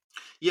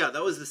 Yeah,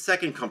 that was the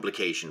second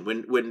complication.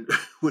 When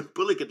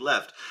Bullock had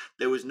left,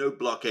 there was no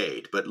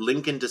blockade, but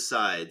Lincoln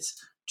decides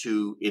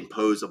to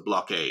impose a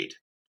blockade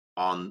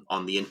on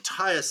the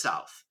entire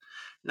South.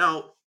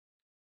 Now,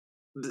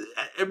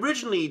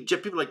 originally,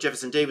 people like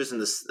Jefferson Davis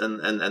and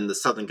the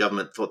Southern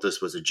government thought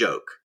this was a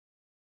joke.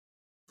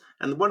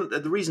 And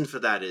the reason for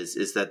that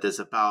is that there's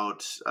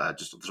about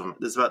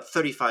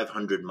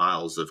 3,500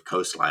 miles of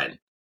coastline.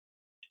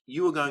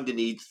 You are going to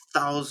need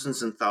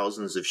thousands and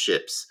thousands of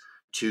ships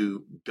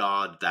to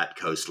guard that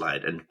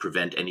coastline and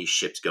prevent any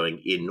ships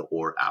going in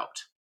or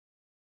out.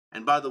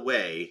 And by the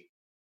way,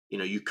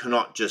 you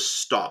cannot just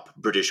stop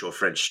British or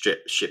French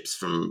ships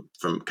from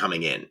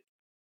coming in.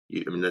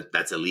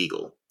 That's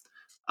illegal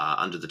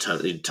under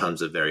the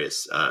terms of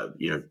various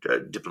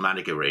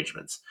diplomatic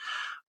arrangements.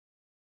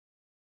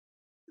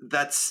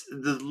 That's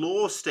the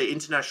law.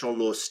 International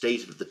law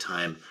stated at the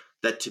time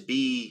that to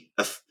be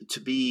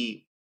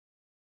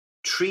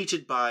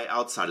treated by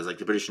outsiders like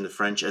the British and the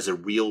French as a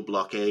real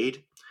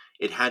blockade,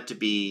 it had to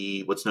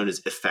be what's known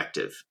as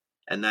effective.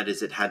 And that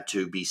is, it had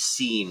to be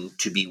seen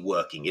to be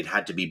working. It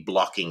had to be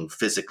blocking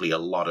physically a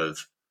lot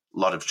of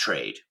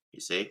trade, you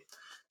see.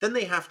 Then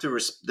then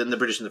the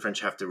British and the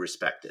French have to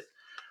respect it.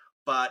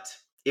 But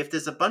if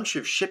there's a bunch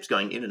of ships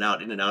going in and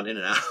out, like, out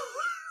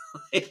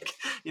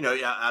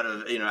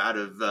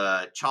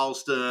of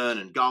Charleston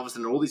and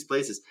Galveston and all these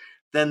places,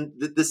 then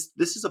this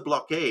is a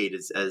blockade,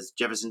 as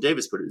Jefferson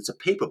Davis put it. It's a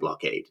paper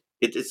blockade.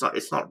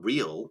 It's not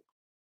real.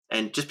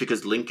 And just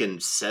because Lincoln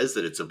says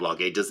that it's a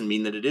blockade doesn't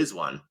mean that it is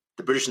one.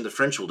 The British and the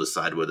French will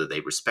decide whether they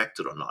respect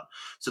it or not.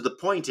 So the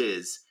point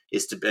is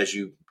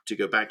to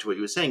go back to what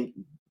you were saying.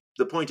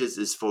 The point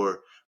is for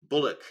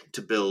Bullock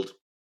to build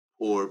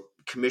or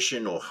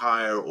commission or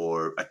hire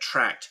or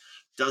attract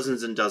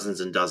dozens and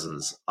dozens and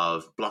dozens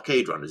of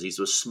blockade runners. These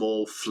were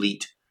small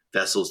fleet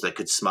vessels that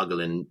could smuggle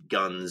in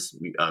guns,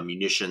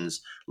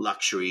 munitions,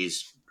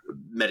 luxuries,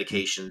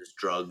 medications,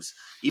 drugs,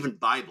 even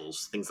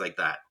Bibles, things like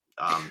that.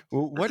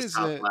 Well, what is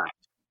it?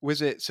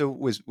 Was it so?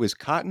 Was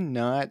cotton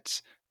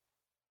not?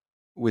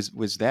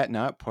 Was that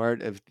not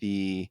part of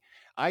the?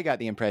 I got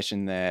the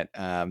impression that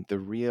the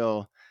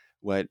real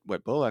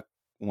what Bullock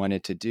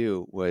wanted to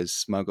do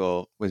was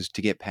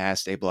to get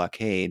past a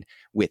blockade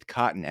with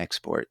cotton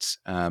exports.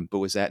 But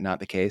was that not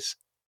the case?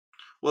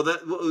 Well,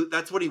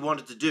 that's what he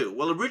wanted to do.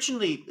 Well,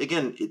 originally,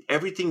 again,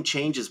 everything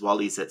changes while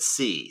he's at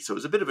sea, so it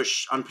was a bit of a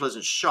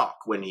unpleasant shock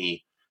when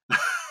he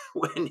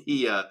when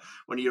he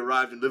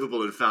arrived in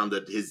Liverpool and found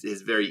that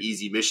his very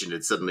easy mission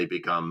had suddenly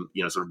become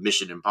sort of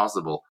mission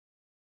impossible.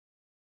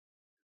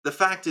 The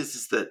fact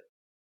is that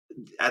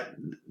at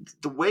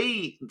the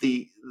way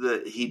the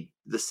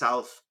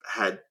South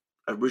had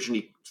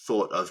originally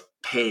thought of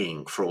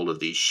paying for all of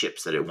these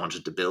ships that it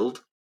wanted to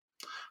build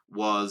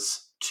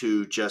was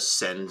to just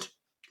send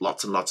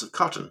lots and lots of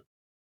cotton.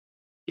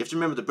 You have to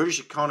remember the British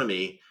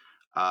economy,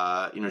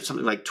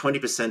 something like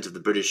 20% of the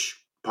British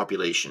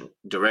population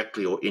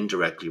directly or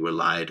indirectly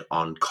relied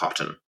on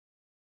cotton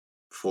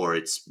for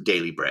its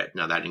daily bread.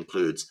 Now that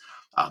includes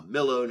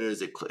mill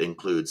owners, it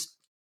includes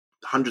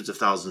hundreds of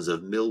thousands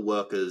of mill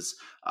workers,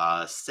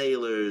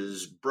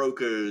 sailors,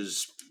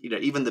 brokers,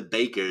 even the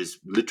bakers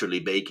literally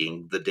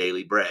baking the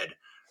daily bread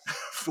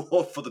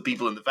for the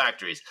people in the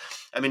factories.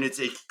 I mean,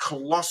 it's a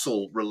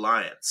colossal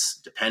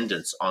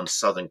dependence on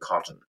Southern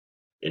cotton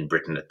in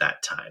Britain at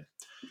that time.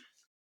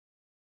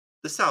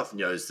 The South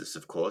knows this,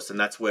 of course, and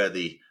that's where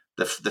the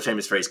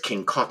famous phrase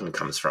 "King Cotton"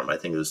 comes from. I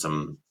think it was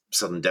some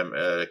Southern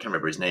I can't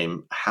remember his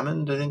name,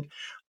 Hammond, I think.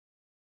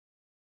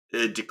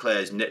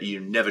 declares you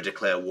never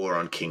declare war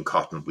on King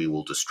Cotton, we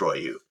will destroy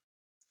you.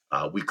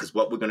 Because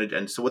what we're going to do,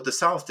 and so what the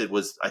South did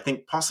was, I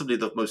think, possibly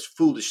the most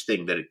foolish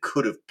thing that it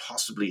could have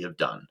possibly have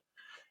done,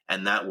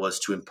 and that was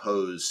to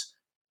impose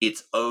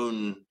its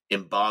own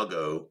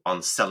embargo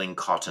on selling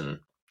cotton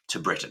to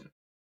Britain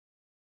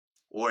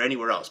or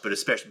anywhere else, but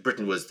especially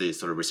Britain was the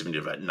sort of recipient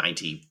of about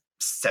 97%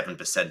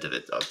 of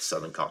it, of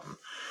southern cotton.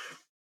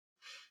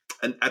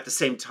 And at the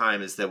same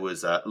time as there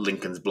was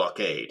Lincoln's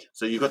blockade.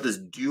 So you've got this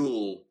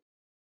dual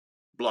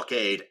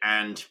blockade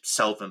and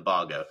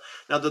self-embargo.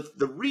 Now,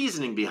 the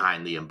reasoning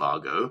behind the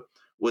embargo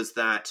was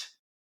that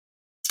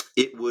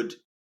it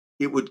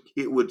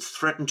would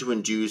threaten to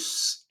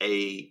induce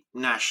a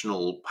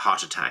national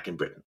heart attack in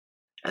Britain,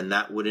 and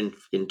that would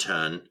in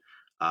turn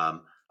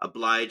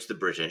oblige the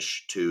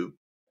British to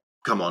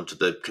come onto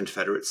the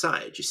Confederate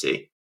side. You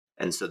see,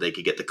 and so they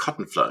could get the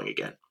cotton flowing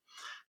again.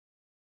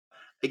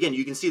 Again,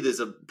 you can see there's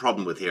a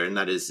problem with here, and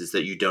that is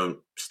that you don't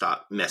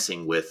start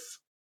messing with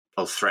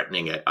or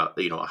threatening a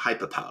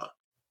hyperpower.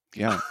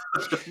 Yeah.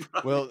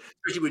 Right? Well,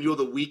 Especially when you're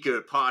the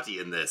weaker party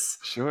in this.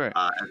 sure.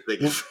 As the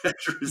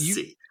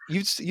Confederacy.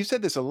 You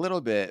said this a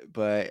little bit,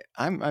 but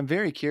I'm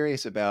very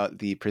curious about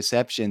the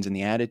perceptions and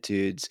the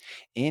attitudes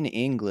in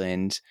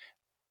England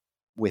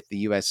with the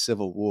U.S.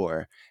 Civil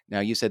War. Now,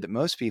 you said that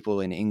most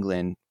people in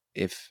England,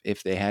 if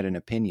they had an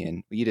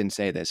opinion, you didn't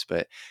say this,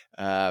 but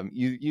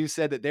you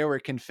said that there were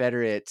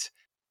Confederate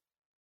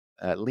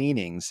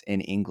leanings in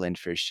England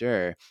for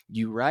sure.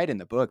 You write in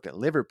the book that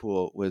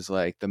Liverpool was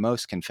like the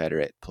most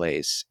Confederate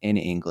place in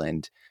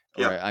England,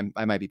 or Yeah.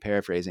 I might be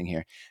paraphrasing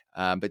here.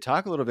 But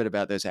talk a little bit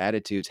about those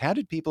attitudes. How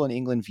did people in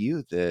England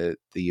view the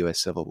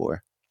U.S. Civil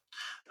War?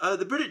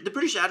 The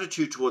British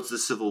attitude towards the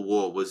Civil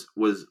War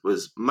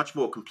was much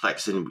more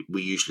complex than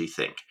we usually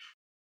think.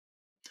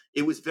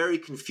 It was very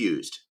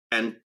confused,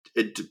 and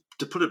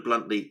to put it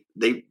bluntly,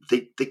 they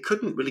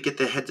couldn't really get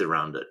their heads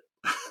around it.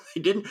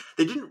 They didn't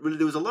really.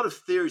 There was a lot of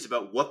theories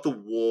about what the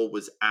war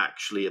was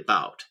actually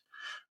about.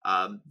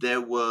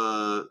 There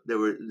were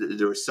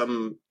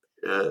some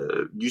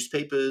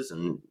newspapers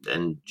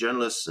and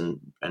journalists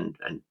and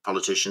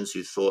politicians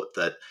who thought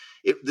that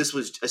this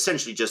was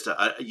essentially just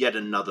yet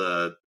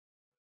another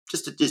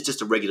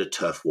just a regular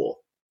turf war.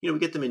 We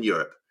get them in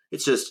Europe.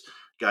 It's just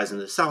guys in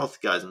the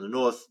south, guys in the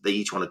north. They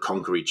each want to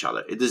conquer each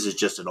other. This is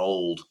just an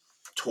old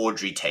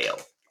tawdry tale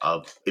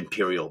of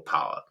imperial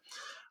power.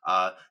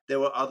 There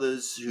were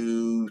others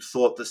who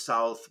thought the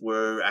South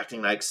were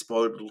acting like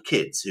spoiled little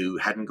kids who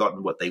hadn't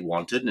gotten what they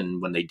wanted,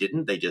 and when they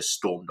didn't, they just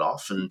stormed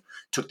off and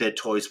took their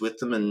toys with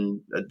them,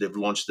 and they've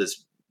launched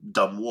this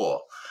dumb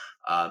war.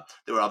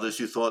 There were others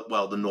who thought,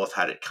 well, the North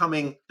had it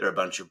coming. They're a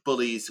bunch of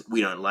bullies. We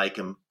don't like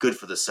them. Good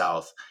for the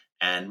South.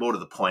 And more to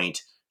the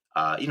point,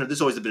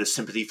 there's always a bit of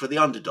sympathy for the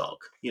underdog,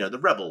 the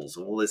rebels,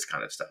 all this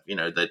kind of stuff,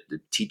 the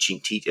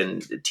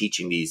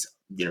teaching these,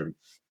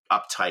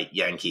 uptight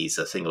Yankees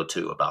a thing or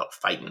two about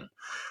fighting.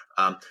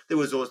 There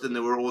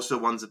were also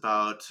ones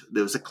about,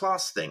 there was a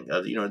class thing.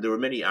 There were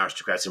many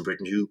aristocrats in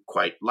Britain who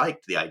quite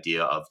liked the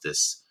idea of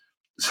this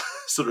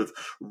sort of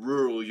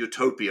rural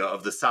utopia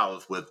of the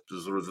South with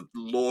sort of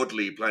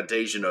lordly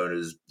plantation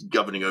owners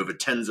governing over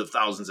tens of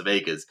thousands of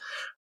acres.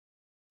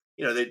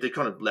 They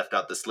kind of left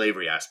out the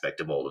slavery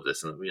aspect of all of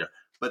this,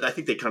 but I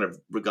think they kind of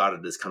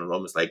regarded it as kind of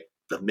almost like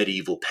the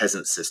medieval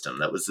peasant system.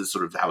 That was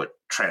sort of how it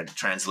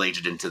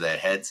translated into their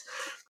heads.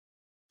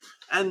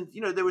 And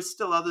there were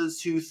still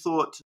others who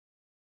thought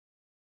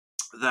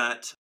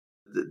that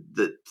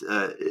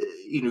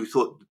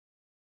thought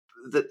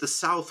that the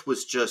South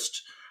was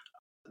just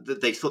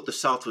that they thought the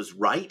South was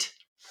right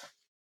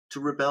to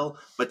rebel,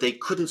 but they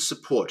couldn't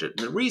support it.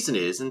 And the reason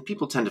is, and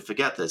people tend to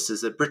forget this,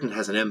 is that Britain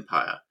has an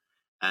empire,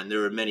 and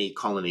there are many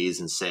colonies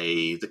in,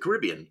 say, the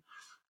Caribbean.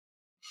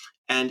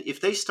 And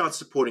if they start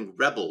supporting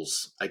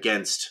rebels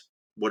against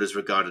what is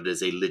regarded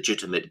as a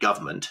legitimate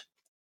government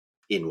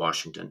in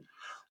Washington,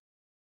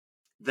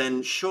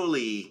 then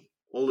surely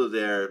all of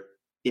their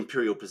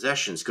imperial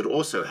possessions could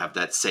also have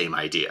that same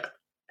idea.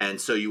 And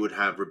so you would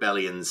have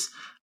rebellions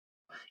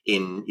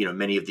in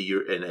many of the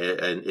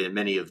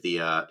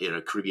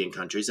Caribbean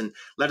countries. And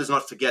let us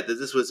not forget that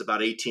this was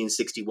about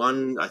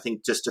 1861. I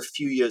think just a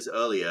few years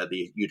earlier,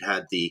 you'd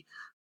had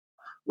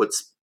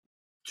what's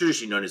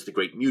traditionally known as the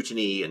Great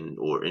Mutiny,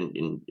 or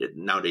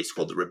nowadays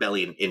called the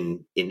Rebellion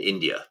in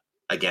India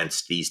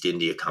against the East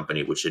India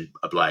Company, which had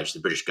obliged the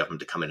British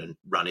government to come in and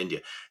run India.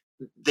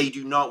 They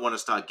do not want to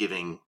start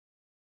giving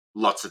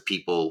lots of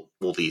people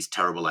all these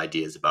terrible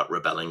ideas about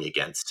rebelling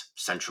against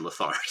central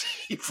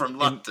authority from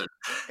London.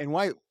 And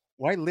why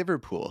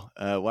Liverpool?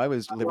 Why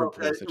was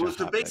Liverpool such a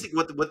hotbed? Basically,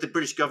 what the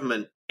British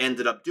government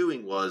ended up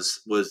doing was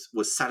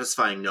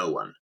satisfying no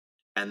one,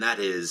 and that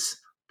is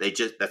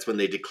that's when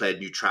they declared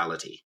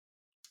neutrality.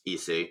 You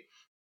see,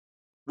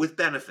 with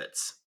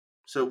benefits.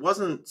 So it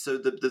wasn't so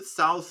the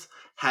South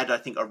had, I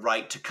think, a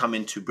right to come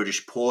into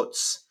British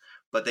ports,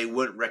 but they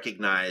weren't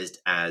recognized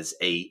as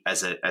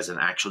an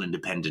actual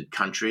independent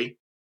country.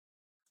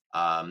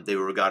 They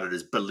were regarded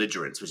as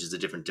belligerents, which is a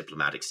different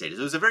diplomatic status.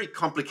 It was a very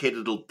complicated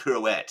little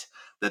pirouette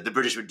that the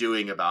British were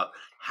doing about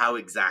how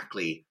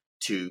exactly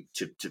to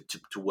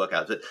work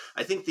out. But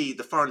I think the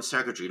Foreign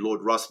Secretary,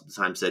 Lord Ross at the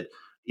time, said,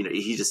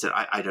 he just said,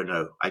 I don't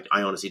know.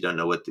 I honestly don't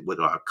know what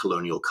our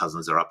colonial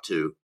cousins are up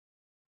to.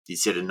 He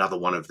said another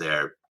one of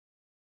their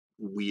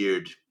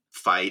weird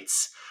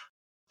fights.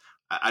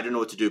 I don't know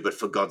what to do, but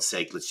for God's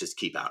sake, let's just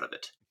keep out of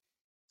it.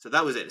 So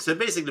that was it. So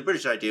basically, the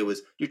British idea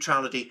was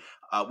neutrality.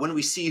 When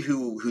we see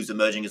who's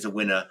emerging as a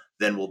winner,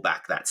 then we'll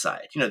back that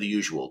side. The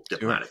usual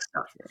diplomatic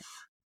stuff. Sure.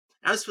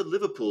 As for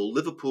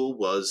Liverpool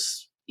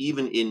was,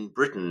 even in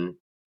Britain,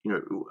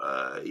 where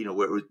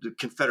the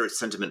Confederate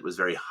sentiment was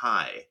very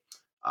high,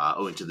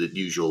 owing to the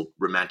usual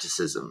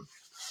romanticism.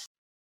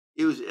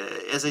 It was,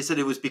 as I said,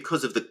 it was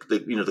because of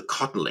the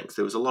cotton links.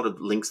 There was a lot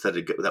of links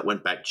that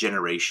went back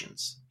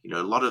generations.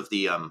 A lot of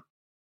the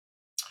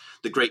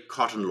great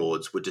cotton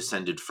lords were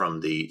descended from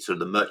the sort of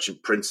the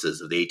merchant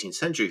princes of the 18th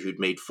century who'd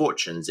made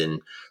fortunes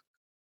in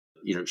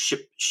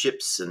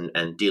ships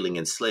and dealing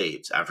in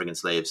slaves, African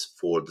slaves,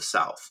 for the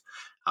South.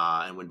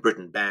 And when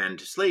Britain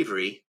banned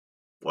slavery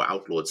or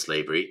outlawed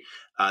slavery,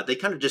 they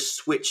kind of just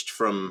switched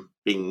from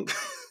being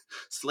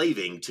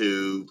slaving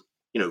to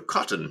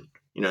cotton.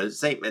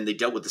 Same, and they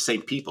dealt with the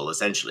same people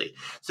essentially.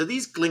 So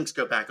these links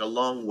go back a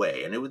long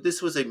way, and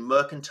this was a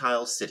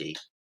mercantile city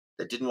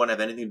that didn't want to have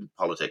anything to do with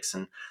politics,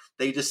 and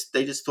they just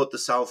thought the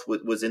South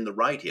was in the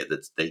right here,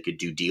 that they could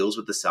do deals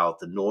with the South.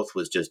 The North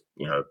was just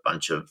a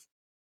bunch of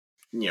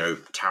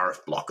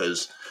tariff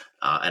blockers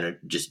and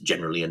just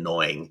generally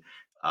annoying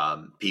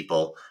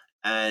people.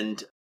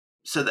 And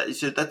so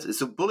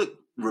Bullock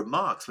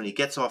remarks when he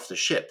gets off the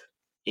ship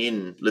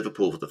in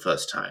Liverpool for the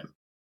first time,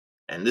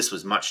 and this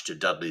was much to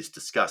Dudley's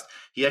disgust.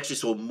 He actually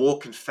saw more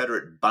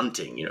Confederate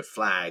bunting,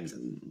 flags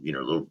and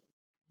little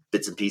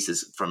bits and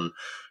pieces from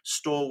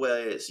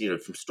storeways,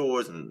 from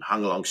stores and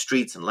hung along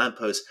streets and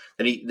lampposts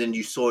than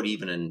you saw it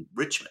even in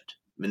Richmond.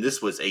 I mean,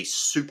 this was a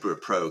super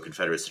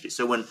pro-Confederate city.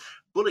 So when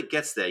Bullock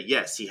gets there,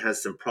 yes, he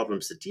has some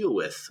problems to deal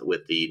with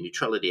the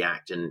Neutrality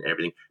Act and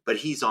everything, but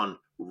he's on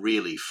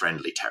really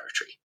friendly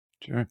territory.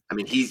 Sure. I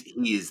mean, he's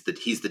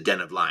the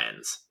den of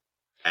lions,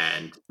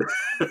 and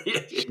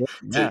Sure,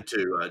 yeah.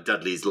 to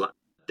Dudley's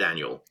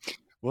Daniel.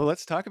 Well,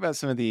 let's talk about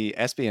some of the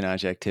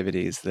espionage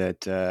activities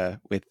that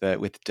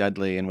with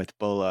Dudley and with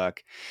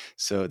Bullock.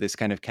 So this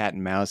kind of cat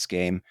and mouse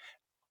game.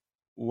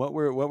 What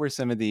were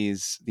some of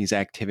these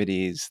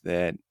activities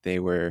that they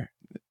were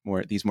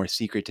more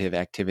secretive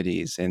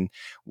activities, and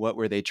what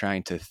were they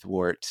trying to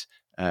thwart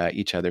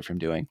each other from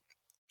doing?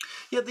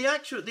 Yeah, the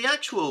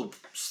actual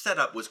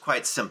setup was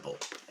quite simple,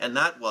 and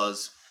that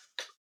was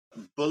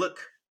Bullock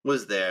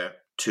was there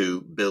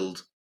to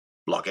build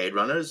blockade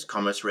runners,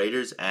 commerce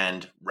raiders,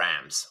 and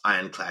rams,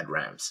 ironclad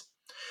rams.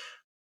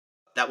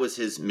 That was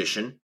his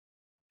mission,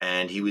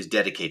 and he was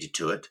dedicated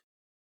to it.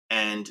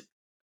 And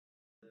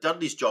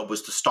Dudley's job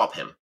was to stop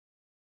him.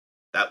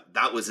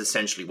 That was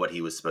essentially what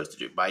he was supposed to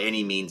do, by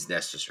any means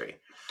necessary.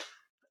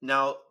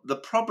 Now, the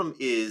problem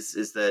is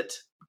that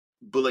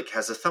Bullock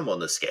has a thumb on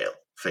the scale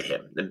for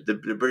him.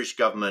 The British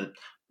government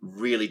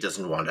really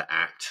doesn't want to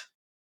act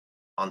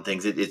on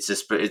things. It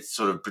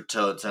sort of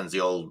turns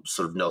the old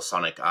sort of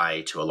Nelsonic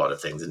eye to a lot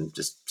of things and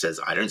just says,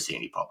 I don't see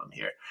any problem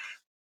here.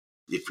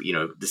 If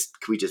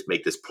can we just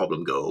make this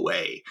problem go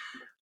away?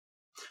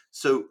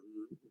 So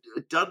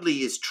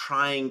Dudley is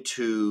trying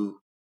to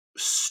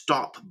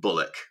stop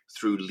Bullock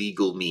through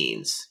legal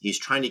means. He's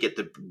trying to get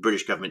the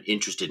British government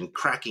interested in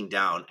cracking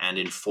down and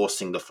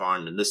enforcing the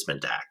Foreign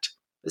Enlistment Act,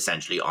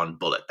 essentially, on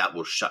Bullock. That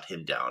will shut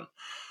him down.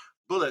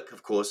 Bullock,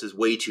 of course, is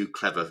way too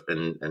clever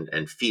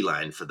and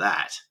feline for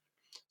that.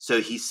 So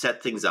he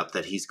set things up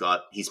that he's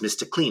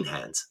Mr. Clean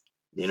Hands.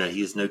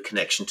 He has no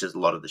connection to a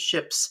lot of the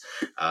ships.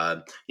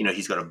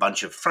 He's got a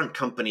bunch of front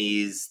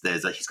companies.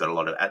 There's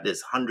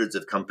hundreds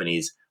of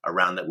companies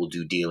around that will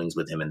do dealings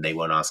with him, and they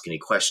won't ask any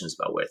questions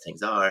about where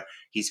things are.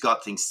 He's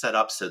got things set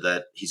up so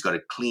that he's got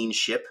a clean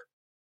ship,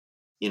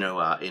 in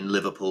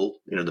Liverpool,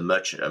 a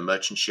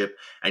merchant ship,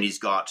 and he's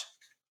got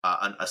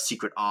a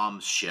secret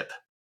arms ship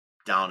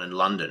down in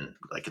London,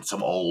 like in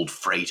some old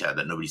freighter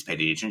that nobody's paid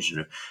any attention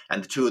to.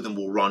 And the two of them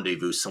will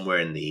rendezvous somewhere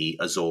in the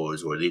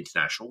Azores or the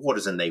international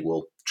waters, and they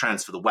will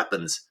transfer the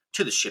weapons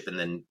to the ship and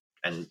then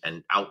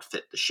and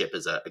outfit the ship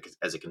as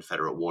a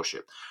Confederate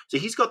warship. So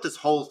he's got this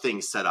whole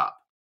thing set up.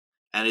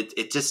 And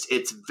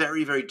it's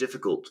very, very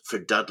difficult for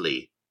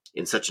Dudley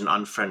in such an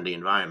unfriendly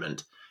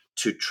environment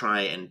to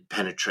try and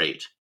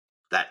penetrate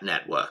that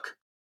network,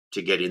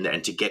 to get in there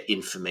and to get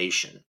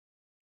information.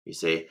 You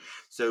see,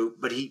 so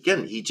but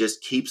he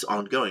just keeps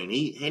on going.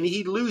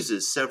 He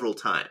loses several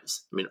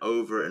times. I mean,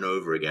 over and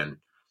over again.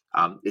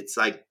 It's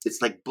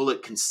like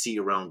Bullock can see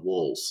around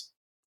walls,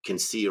 can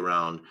see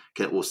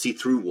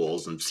through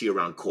walls and see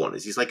around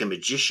corners. He's like a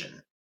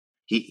magician.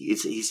 He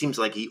seems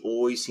like he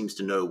always seems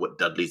to know what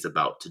Dudley's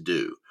about to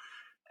do,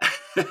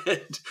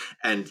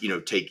 and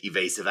take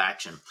evasive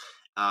action.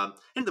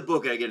 In the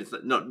book, again, it's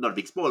not a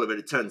big spoiler, but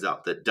it turns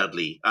out that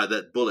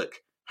that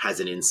Bullock has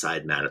an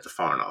inside man at the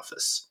Foreign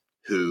Office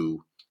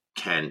who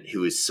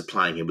who is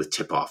supplying him with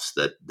tip-offs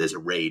that there's a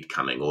raid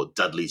coming, or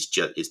Dudley's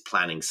is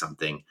planning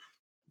something.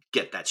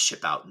 Get that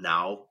ship out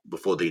now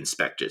before the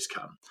inspectors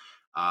come.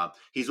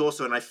 He's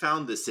also, and I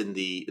found this in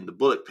the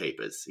Bullock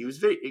papers.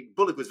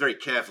 Bullock was very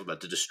careful about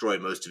to destroy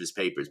most of his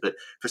papers, but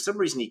for some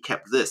reason he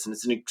kept this, and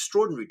it's an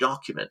extraordinary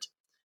document.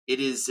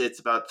 It's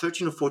about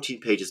 13 or 14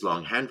 pages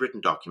long,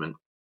 handwritten document,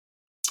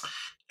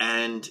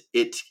 and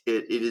it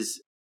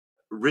is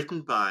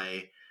written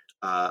by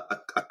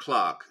a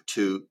clerk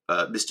to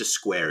Mr.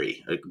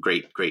 Squarey, a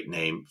great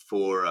name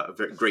for a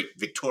very great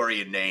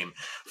Victorian name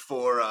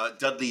for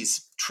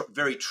Dudley's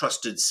very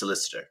trusted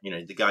solicitor.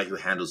 The guy who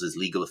handles his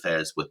legal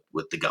affairs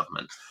with the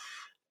government.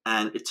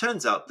 And it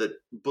turns out that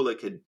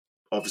Bullock had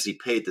obviously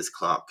paid this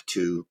clerk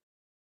to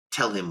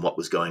tell him what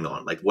was going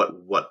on, like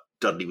what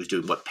Dudley was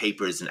doing, what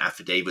papers and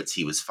affidavits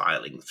he was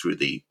filing through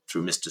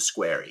Mr.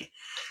 Squarey.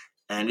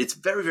 And it's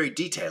very, very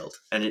detailed,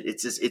 and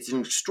it's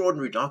an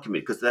extraordinary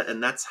document because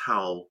that's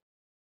how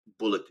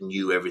Bullock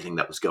knew everything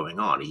that was going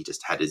on. He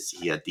just had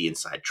the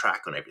inside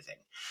track on everything.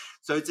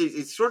 So it's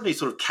extraordinary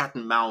sort of cat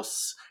and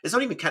mouse. It's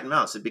not even cat and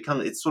mouse.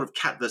 It's sort of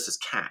cat versus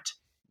cat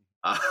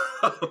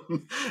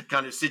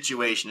kind of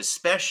situation,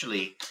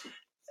 especially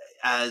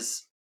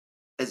as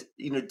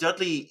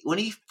Dudley, when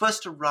he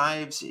first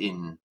arrives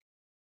in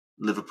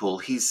Liverpool,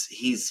 he's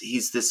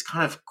this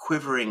kind of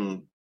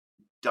quivering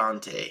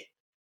Dante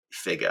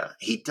figure.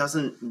 He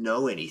doesn't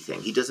know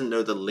anything. He doesn't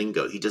know the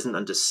lingo. He doesn't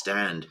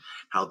understand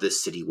how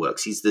this city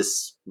works. He's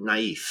this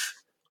naif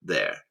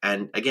there.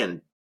 And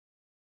again,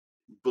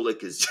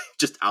 Bullock is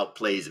just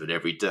outplays him at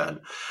every turn.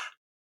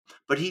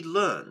 But he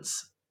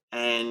learns,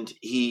 and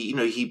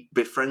he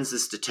befriends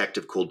this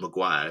detective called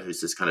Maguire, who's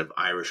this kind of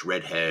Irish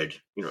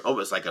red-haired,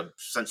 almost like a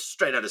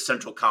straight out of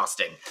Central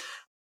Casting.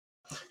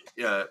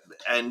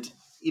 And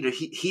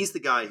he's the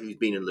guy who's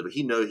been in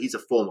Liverpool. He's a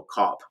former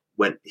cop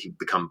when he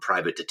become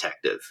private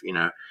detective,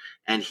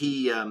 and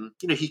he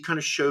kind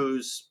of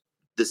shows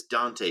this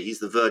Dante. He's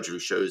the Virgil who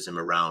shows him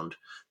around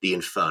the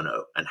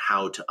Inferno and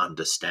how to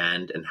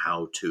understand and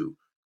how to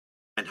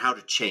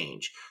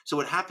change. So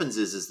what happens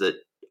is that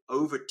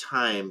over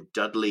time,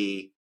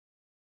 Dudley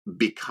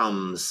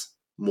becomes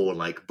more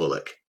like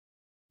Bullock,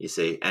 you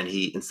see, and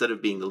he, instead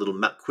of being the little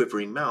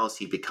quivering mouse,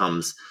 he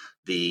becomes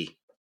the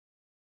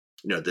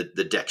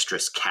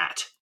dexterous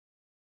cat.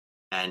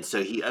 And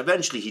so he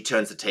eventually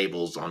turns the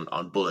tables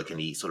on Bullock, and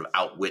he sort of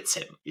outwits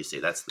him. You see,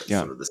 that's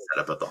sort of the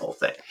setup of the whole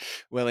thing.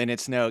 Well, and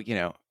it's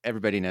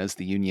everybody knows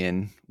the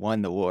Union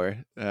won the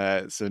war,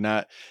 so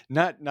not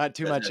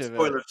too much of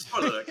a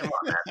spoiler. Come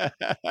on, man.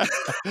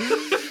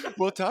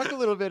 We'll talk a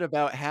little bit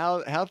about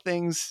how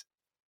things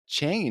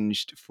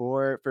changed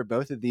for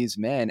both of these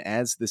men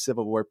as the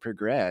Civil War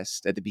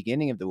progressed. At the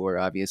beginning of the war,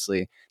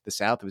 obviously, the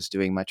South was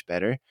doing much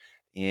better,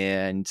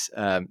 and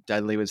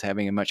Dudley was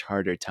having a much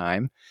harder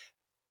time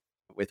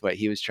with what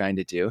he was trying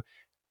to do,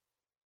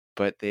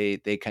 but they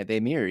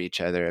mirror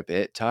each other a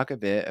bit. Talk a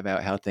bit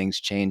about how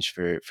things changed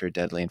for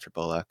Dudley and for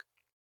Bullock.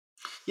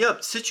 Yeah,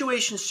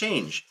 situations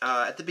change.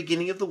 At the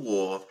beginning of the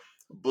war,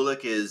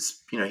 Bullock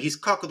is, he's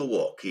cock of the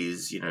walk.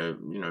 He's,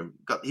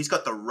 he's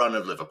got the run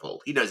of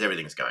Liverpool. He knows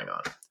everything's going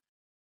on.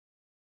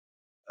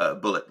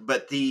 Bullock,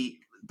 but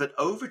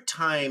over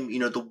time,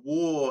 the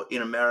war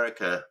in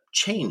America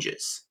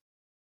changes,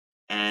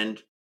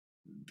 and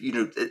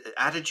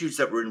attitudes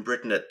that were in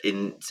Britain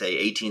in say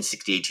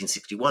 1860,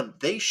 1861,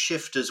 they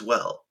shift as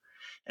well.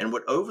 And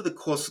over the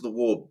course of the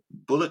war,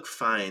 Bullock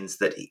finds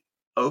that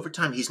over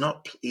time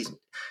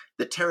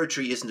the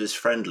territory isn't as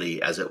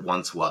friendly as it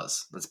once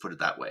was. Let's put it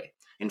that way.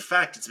 In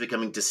fact, it's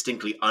becoming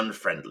distinctly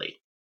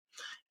unfriendly.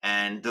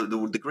 And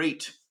the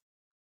great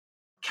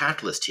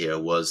catalyst here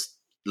was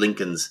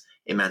Lincoln's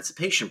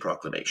Emancipation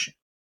Proclamation.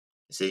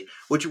 You see,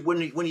 which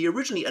when he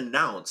originally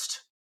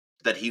announced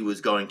that he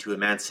was going to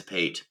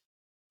emancipate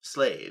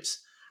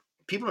slaves,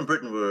 people in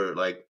Britain were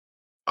like,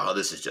 "Oh,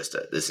 this is just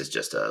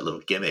a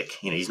little gimmick.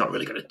 He's not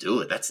really going to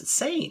do it. That's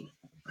insane,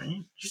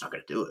 right? He's not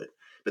going to do it."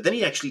 But then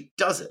he actually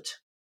does it,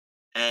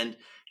 and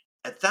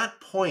at that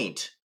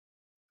point,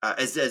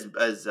 as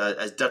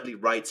Dudley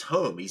writes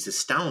home, he's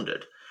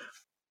astounded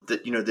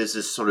that there's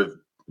this sort of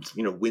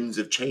winds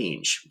of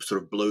change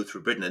sort of blow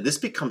through Britain, and this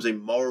becomes a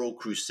moral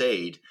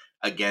crusade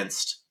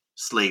against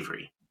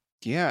slavery.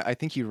 Yeah, I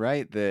think you're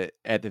right that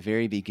at the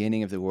very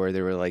beginning of the war,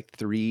 there were like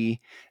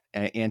 3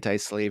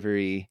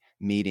 anti-slavery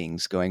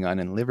meetings going on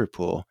in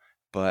Liverpool,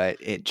 but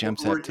it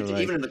jumps up to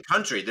even in the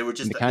country, there were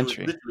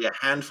literally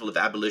a handful of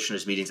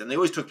abolitionist meetings, and they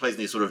always took place in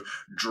these sort of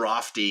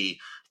drafty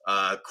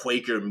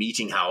Quaker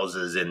meeting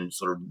houses in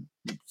sort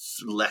of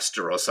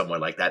Leicester or somewhere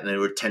like that, and they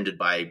were attended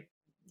by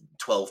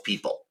 12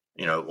 people,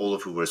 all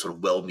of who were sort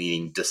of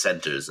well-meaning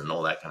dissenters and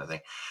all that kind of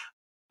thing.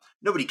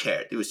 Nobody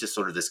cared. It was just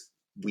sort of this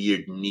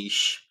weird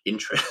niche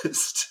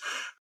interest.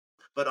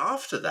 But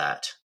after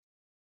that,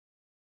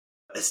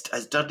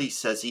 as Dudley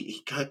says,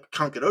 he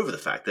can't get over the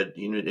fact that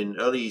in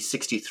early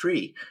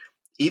 63,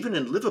 even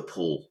in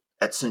Liverpool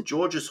at St.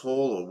 George's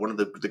Hall or one of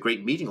the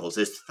great meeting halls,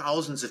 there's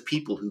thousands of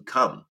people who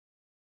come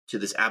to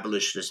this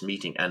abolitionist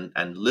meeting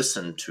and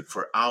listen to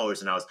for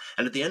hours and hours.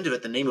 And at the end of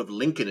it, the name of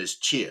Lincoln is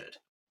cheered,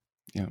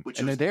 Yeah. which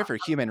And they're was there for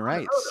human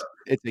unheard rights. of.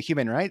 It's a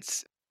human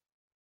rights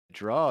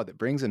draw that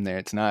brings them there.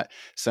 It's not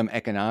some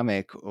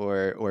economic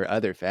or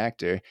other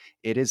factor.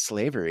 It is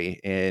slavery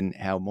and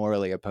how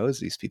morally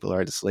opposed these people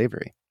are to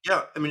slavery.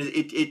 Yeah, I mean,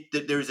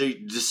 there's a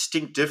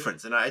distinct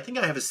difference, and I think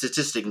I have a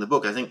statistic in the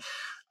book. I think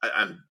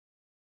I'm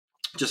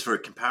just for a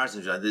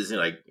comparison. There's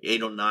like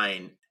 8 or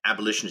 9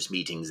 abolitionist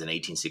meetings in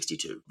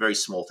 1862, very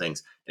small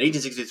things. In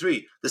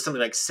 1863, there's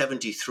something like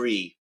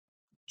 73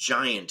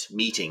 giant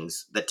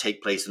meetings that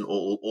take place in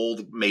all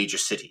the major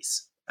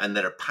cities and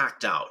that are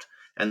packed out,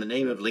 and the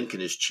name of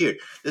Lincoln is cheered.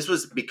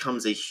 This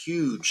becomes a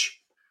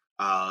huge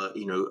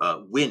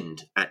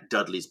wind at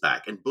Dudley's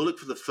back, and Bullock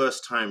for the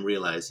first time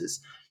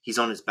realizes he's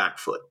on his back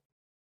foot,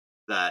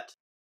 that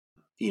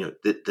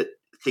that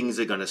things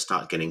are going to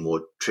start getting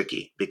more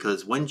tricky,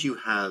 because when you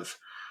have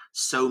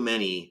so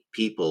many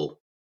people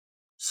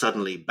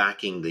suddenly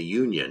backing the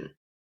Union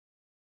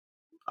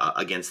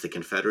against the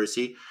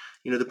Confederacy,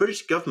 the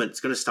British government is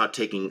going to start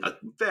taking a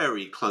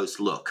very close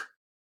look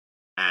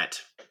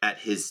at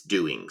his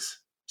doings.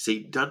 See,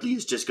 Dudley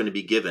is just going to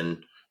be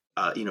given,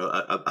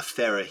 a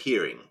fairer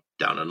hearing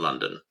down in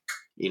London,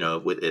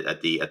 with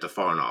at the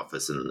Foreign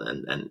Office and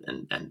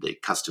the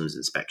customs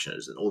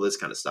inspectioners and all this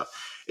kind of stuff.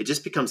 It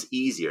just becomes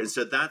easier, and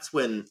so that's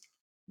when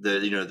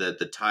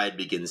the tide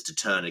begins to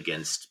turn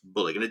against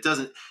Bullock, and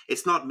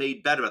it's not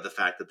made better by the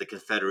fact that the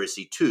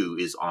Confederacy too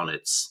is on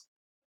its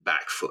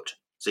back foot.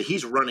 So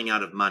he's running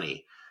out of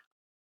money.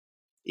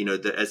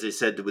 As I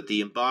said, with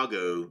the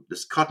embargo,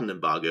 this cotton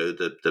embargo,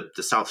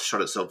 the South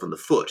shot itself in the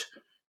foot,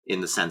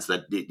 in the sense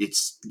that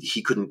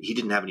he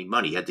didn't have any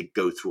money. He had to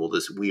go through all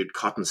this weird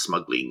cotton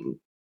smuggling,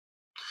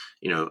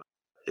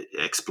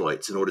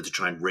 exploits in order to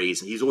try and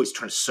raise. And he's always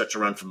trying to search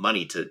around for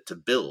money to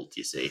build.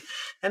 You see,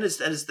 and as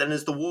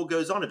the war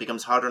goes on, it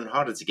becomes harder and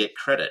harder to get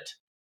credit.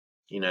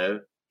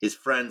 His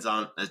friends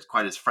aren't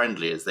quite as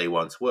friendly as they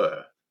once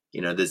were.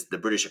 The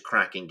British are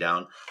cracking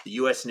down. The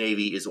U.S.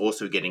 Navy is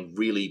also getting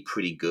really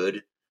pretty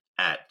good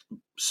at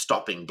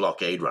stopping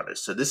blockade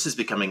runners. So this is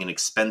becoming an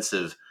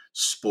expensive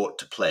sport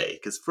to play,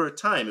 because for a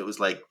time it was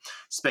like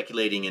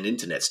speculating in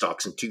internet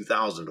stocks in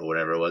 2000 or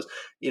whatever it was.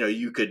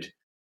 You could,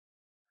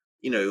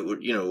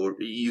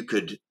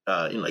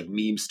 like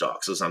meme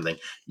stocks or something.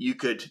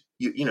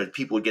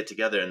 People would get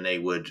together and they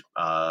would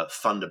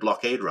fund a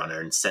blockade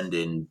runner and send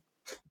in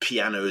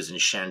pianos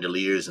and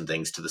chandeliers and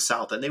things to the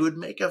South, and they would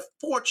make a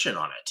fortune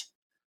on it.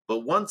 But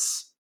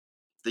once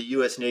the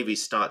U.S. Navy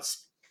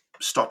starts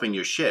stopping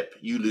your ship,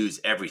 you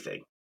lose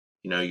everything.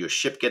 Your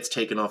ship gets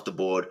taken off the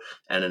board,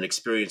 and an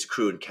experienced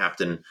crew and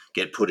captain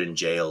get put in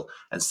jail,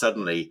 and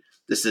suddenly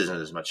this isn't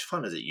as much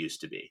fun as it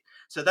used to be.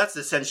 So that's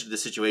essentially the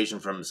situation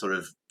from sort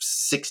of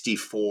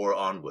 64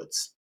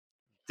 onwards.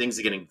 Things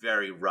are getting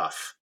very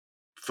rough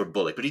for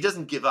Bullock, but he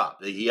doesn't give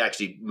up. He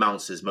actually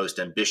mounts his most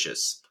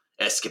ambitious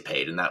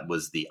escapade, and that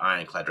was the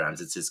Ironclad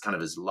Rams. It's his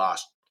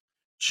last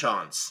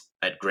chance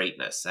at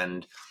greatness,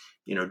 and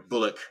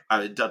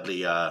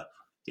Dudley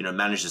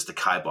manages to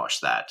kibosh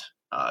that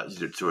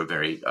through a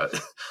very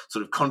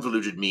sort of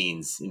convoluted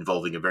means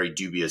involving a very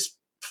dubious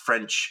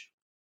French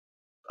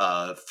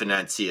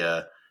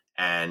financier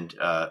and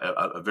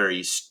a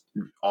very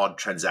odd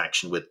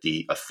transaction with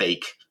a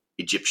fake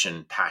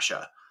Egyptian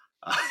pasha.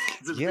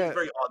 It's a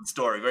very odd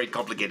story, very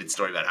complicated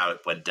story about how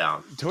it went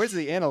down. Towards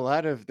the end,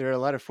 there are a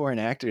lot of foreign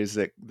actors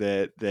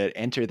that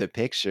enter the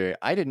picture.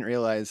 I didn't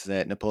realize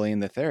that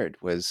Napoleon III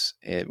was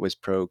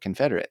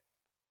pro-Confederate.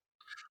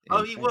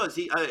 Oh, he was.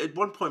 At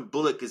one point,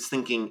 Bullock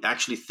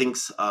actually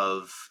thinks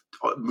of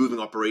moving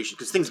operations,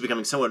 because things are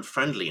becoming so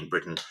unfriendly in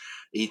Britain.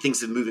 He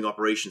thinks of moving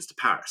operations to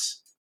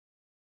Paris,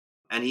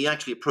 and he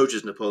actually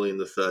approaches Napoleon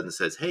III and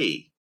says,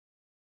 "Hey,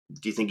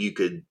 do you think you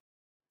could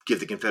give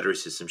the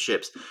Confederacy some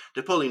ships?"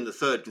 Napoleon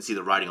III can see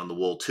the writing on the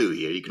wall too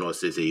here. You can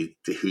also see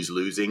who's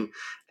losing.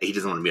 He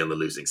doesn't want to be on the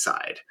losing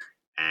side,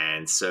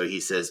 and so he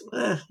says,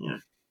 that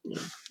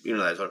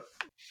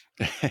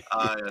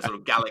sort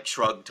of Gallic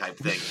shrug type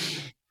thing.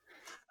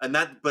 And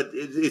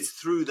it's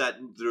through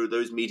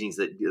those meetings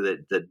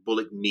that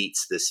Bullock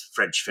meets this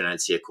French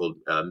financier called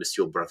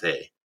Monsieur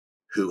Brevet,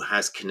 who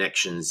has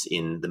connections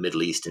in the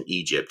Middle East and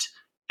Egypt,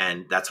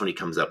 and that's when he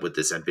comes up with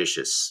this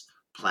ambitious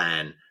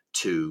plan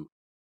to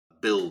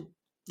build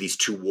these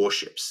 2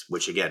 warships.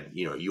 Which again,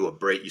 you're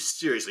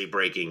seriously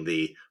breaking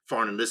the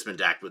Foreign Enlistment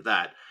Act with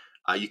that.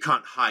 You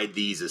can't hide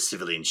these as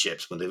civilian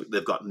ships when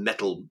they've got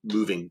metal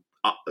moving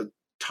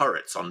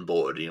turrets on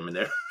board. They're made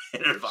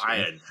of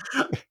iron.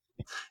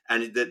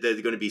 And they're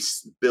going to be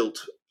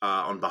built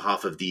on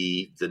behalf of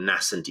the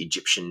nascent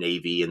Egyptian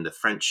Navy, and the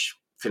French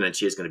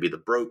financier is going to be the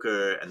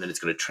broker, and then it's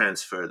going to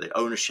transfer the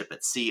ownership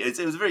at sea. It's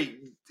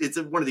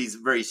one of these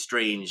very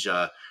strange,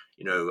 gun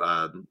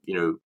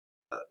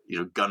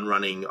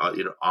running,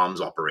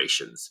 arms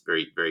operations.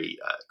 Very, very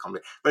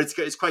complicated, but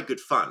it's quite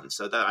good fun.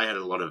 So that I had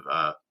a lot of.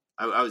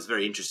 I was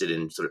very interested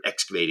in sort of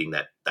excavating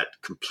that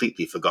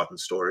completely forgotten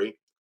story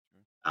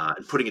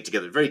and putting it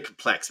together. Very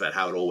complex about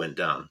how it all went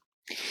down.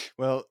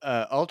 Well,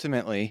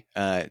 ultimately,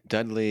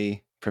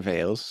 Dudley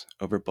prevails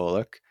over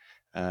Bullock.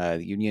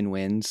 The Union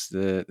wins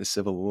the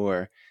Civil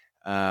War.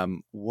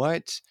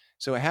 What?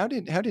 So how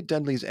did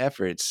Dudley's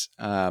efforts?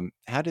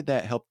 How did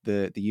that help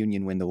the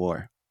Union win the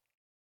war?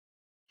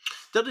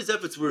 Dudley's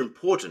efforts were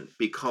important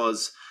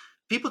because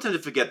people tend to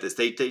forget this.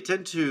 They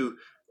tend to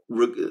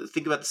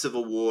think about the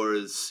Civil War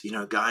as,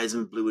 guys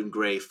in blue and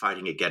gray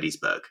fighting at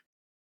Gettysburg.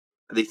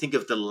 They think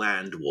of the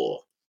land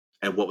war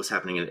and what was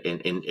happening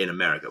in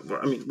America.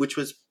 I mean, which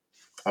was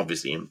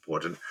obviously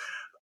important,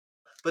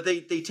 but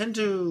they tend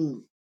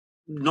to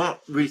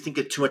not really think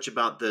too much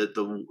about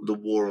the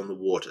war on the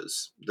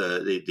waters,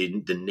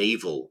 the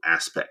naval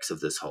aspects of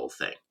this whole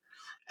thing.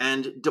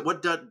 And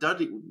what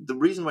Dudley, the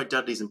reason why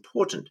Dudley's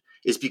important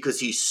is because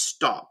he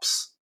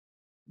stops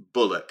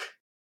Bullock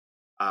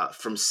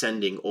from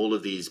sending all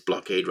of these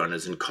blockade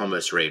runners and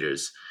commerce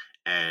raiders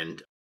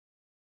and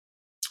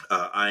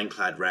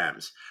ironclad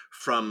rams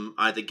from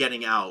either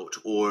getting out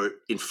or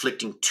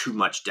inflicting too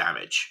much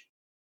damage.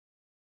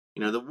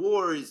 The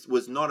war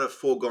was not a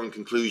foregone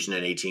conclusion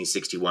in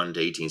 1861 to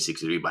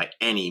 1863 by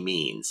any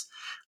means.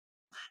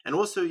 And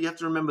also, you have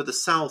to remember the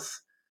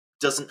South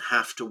doesn't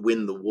have to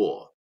win the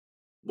war.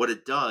 What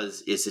it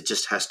does is it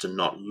just has to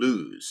not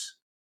lose,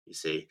 you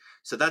see.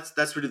 So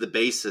that's really the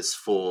basis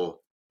for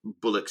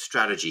Bullock's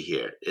strategy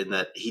here, in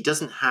that he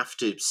doesn't have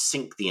to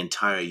sink the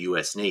entire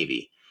U.S.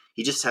 Navy.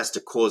 He just has to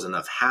cause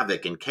enough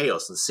havoc and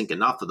chaos and sink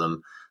enough of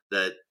them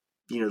that,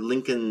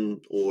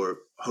 Lincoln, or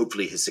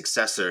hopefully his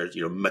successor,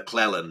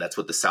 McClellan, that's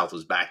what the South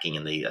was backing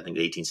in the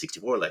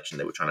 1864 election.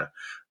 They were trying to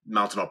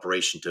mount an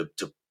operation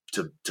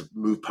to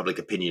move public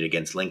opinion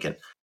against Lincoln,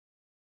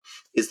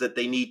 is that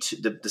they need to,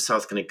 the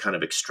South can kind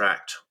of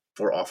extract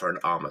or offer an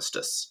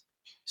armistice.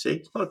 See,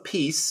 it's not a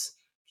peace,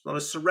 it's not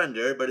a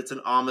surrender, but it's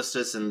an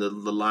armistice, and the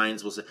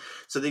lines will say.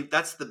 So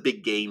that's the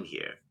big game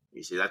here.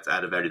 You see, that's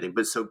out of everything.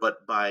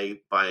 But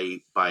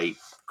by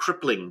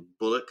crippling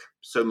Bullock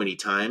so many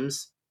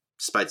times,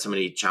 despite so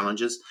many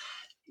challenges,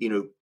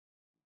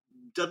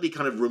 Dudley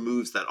kind of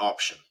removes that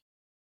option,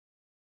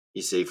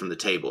 you see, from the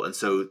table. And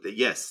so,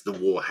 yes, the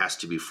war has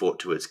to be fought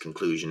to its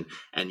conclusion.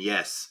 And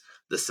yes,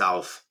 the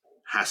South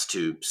has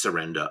to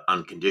surrender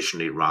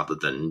unconditionally rather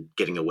than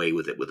getting away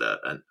with it with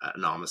an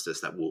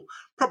armistice that will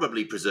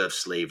probably preserve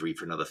slavery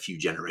for another few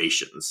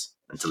generations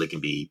until it can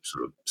be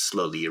sort of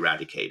slowly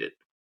eradicated.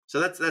 So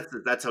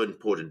that's how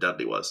important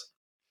Dudley was.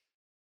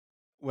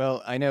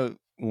 Well, I know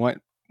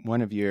one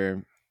of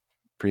your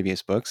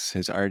previous books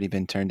has already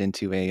been turned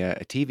into a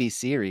TV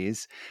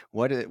series.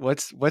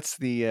 What's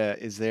the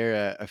is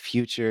there a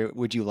future?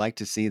 Would you like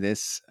to see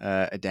this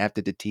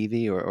adapted to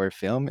TV or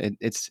film? It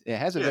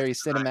has a Yes, very I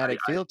cinematic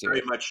feel to very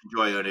it. much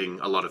enjoy earning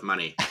a lot of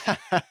money.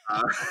 Uh,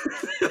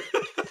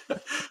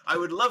 I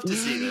would love to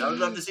see that. I would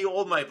love to see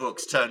all my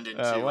books turned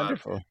into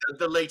Wonderful.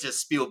 the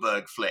latest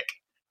Spielberg flick.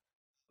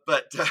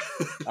 But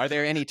Are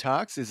there any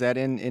talks? Is that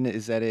in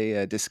is that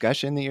a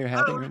discussion that you're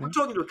having right we're now?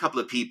 talking to a couple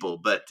of people.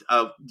 But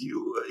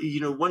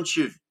once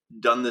you've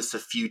done this a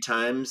few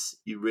times,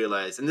 you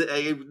realize, and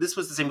this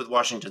was the same with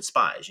Washington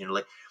Spies. A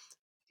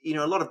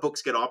lot of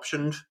books get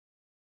optioned.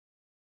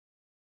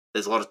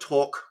 There's a lot of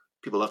talk.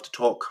 People love to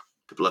talk.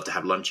 People love to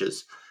have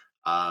lunches.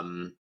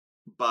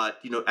 But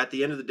at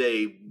the end of the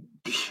day,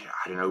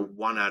 I don't know,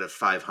 1 out of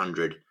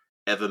 500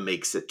 ever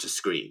makes it to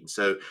screen.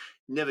 So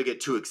never get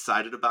too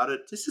excited about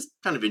it. This is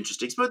kind of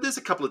interesting. But there's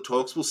a couple of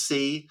talks. We'll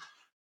see.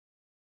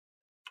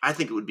 I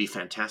think it would be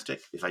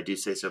fantastic, if I do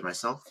say so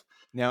myself.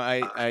 Now,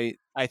 I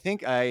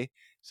think I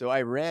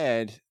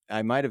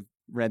might have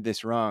read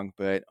this wrong,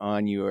 but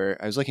I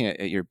was looking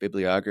at your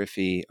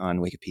bibliography on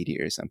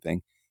Wikipedia or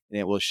something, and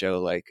it will show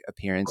like Well, yeah,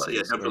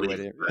 appearances don't or believe.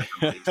 whatever.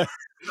 Don't believe.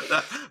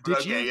 But Did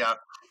okay, you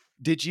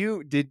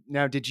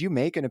yeah. did you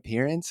make an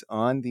appearance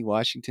on the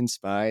Washington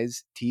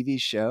Spies TV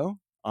show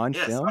on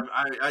Yes, film?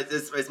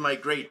 it's my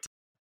great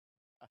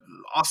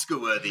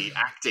Oscar-worthy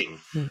acting.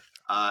 It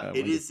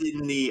Wonderful. is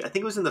I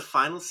think it was in the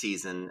final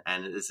season,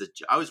 and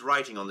I was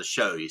writing on the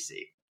show, you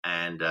see,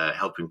 and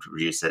helping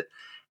produce it.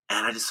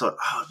 And I just thought,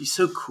 oh, it'd be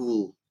so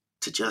cool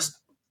to just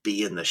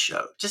be in the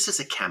show, just as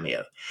a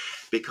cameo.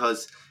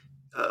 Because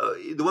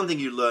the one thing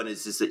you learn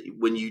is that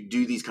when you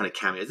do these kind of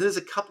cameos,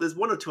 there's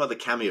one or two other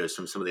cameos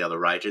from some of the other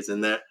writers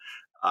in there,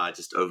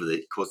 just over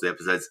the course of the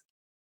episodes.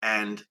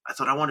 And I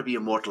thought, I want to be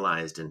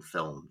immortalized in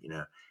film,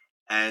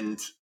 and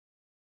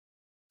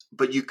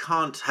but you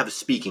can't have a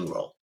speaking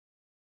role,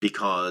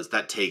 because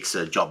that takes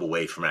a job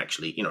away from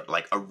actually,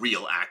 like a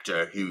real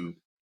actor who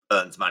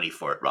earns money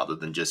for it rather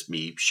than just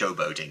me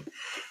showboating.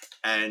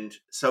 And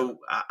so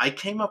I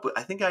came up with,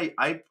 I think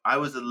I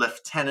was a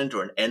lieutenant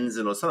or an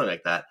ensign or something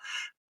like that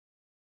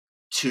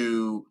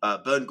to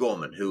Bern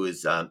Gorman, who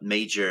is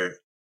Major.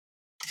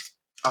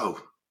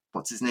 Oh,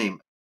 what's his name?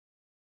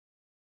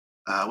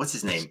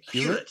 Hewlett?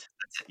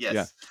 That's it. Yes.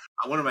 Yeah.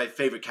 One of my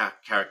favorite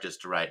characters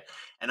to write.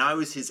 And I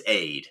was his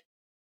aide.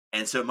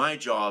 And so my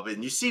job,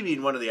 and you see me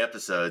in one of the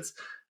episodes,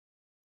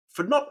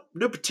 for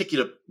no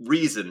particular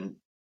reason,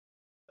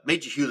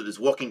 Major Hewlett is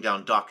walking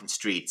down darkened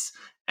streets,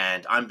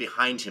 and I'm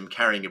behind him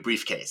carrying a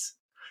briefcase.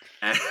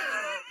 And,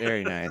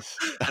 Very nice.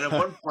 And at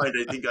one point,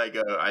 I think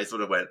I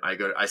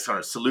sort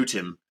of salute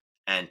him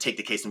and take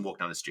the case and walk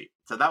down the street.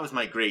 So that was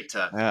my great,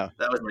 Wow.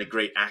 my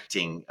great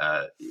acting,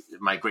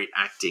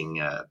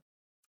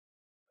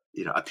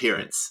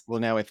 appearance. Well,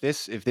 now if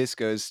this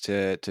goes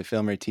to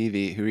film or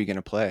TV, who are you going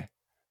to play?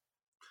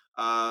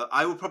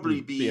 I will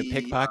probably Be a be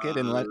pickpocket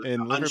in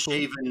Liverpool?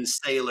 unshaven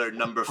sailor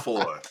number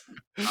 4.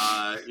 In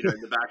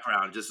the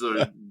background, just sort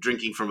of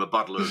drinking from a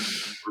bottle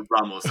of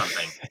rum or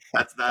something.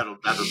 That'll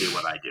be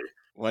what I do.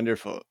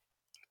 Wonderful.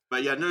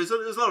 But yeah, no, it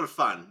was a lot of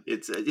fun.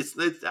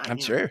 I'm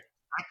sure.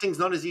 Acting's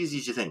not as easy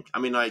as you think. I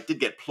mean, I did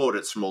get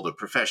plaudits from all the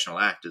professional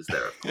actors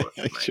there, of course,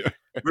 for my Sure.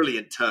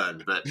 brilliant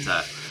turn. But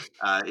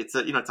it's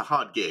a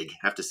hard gig,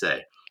 I have to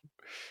say.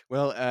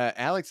 Well,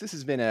 Alex, this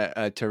has been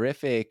a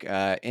terrific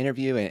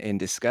interview and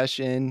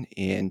discussion,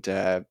 and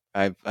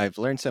I've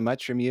learned so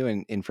much from you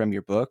and from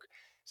your book.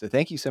 So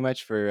thank you so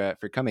much for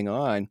coming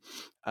on.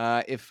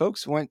 If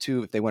folks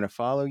if they want to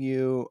follow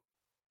you,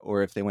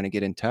 or if they want to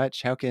get in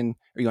touch, are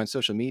you on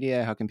social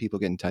media? How can people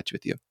get in touch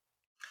with you?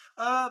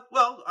 I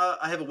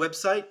have a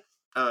website,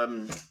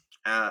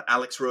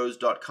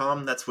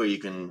 alexrose.com. That's where you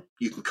can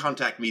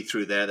contact me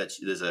through there.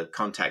 There's a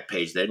contact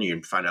page there, and you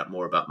can find out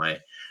more about my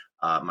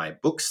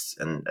books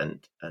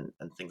and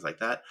things like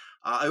that.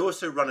 I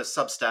also run a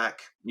Substack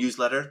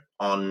newsletter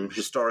on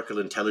historical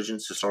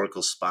intelligence,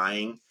 historical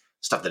spying,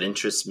 stuff that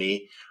interests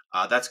me.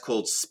 That's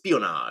called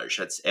Spionage.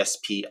 That's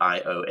Spionage.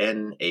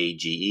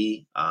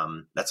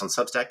 That's on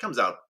Substack. Comes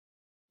out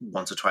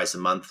once or twice a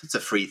month. It's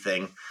a free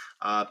thing.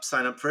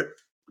 Sign up for it.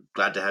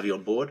 Glad to have you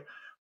on board.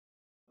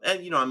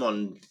 And I'm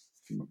on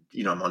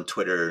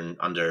Twitter and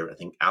under, I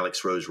think,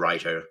 Alex Rose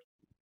Writer.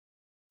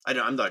 I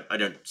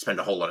don't spend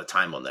a whole lot of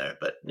time on there,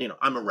 but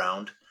I'm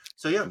around.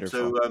 So yeah,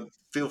 Wonderful. so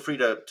feel free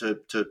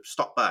to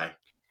stop by.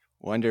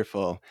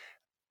 Wonderful.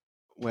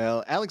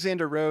 Well,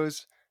 Alexander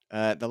Rose,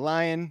 the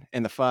Lion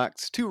and the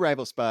Fox, 2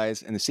 rival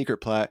spies and the secret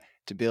plot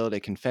to build a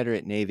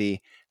Confederate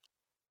Navy.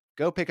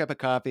 Go pick up a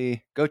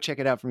copy. Go check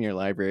it out from your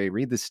library.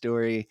 Read the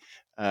story.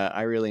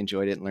 I really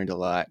enjoyed it and learned a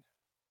lot.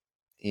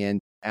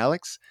 And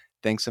Alex,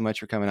 thanks so much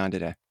for coming on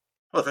today.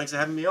 Well, thanks for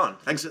having me on.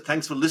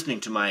 Thanks for listening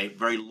to my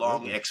very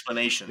long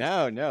explanation.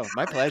 No,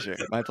 my pleasure.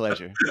 My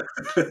pleasure.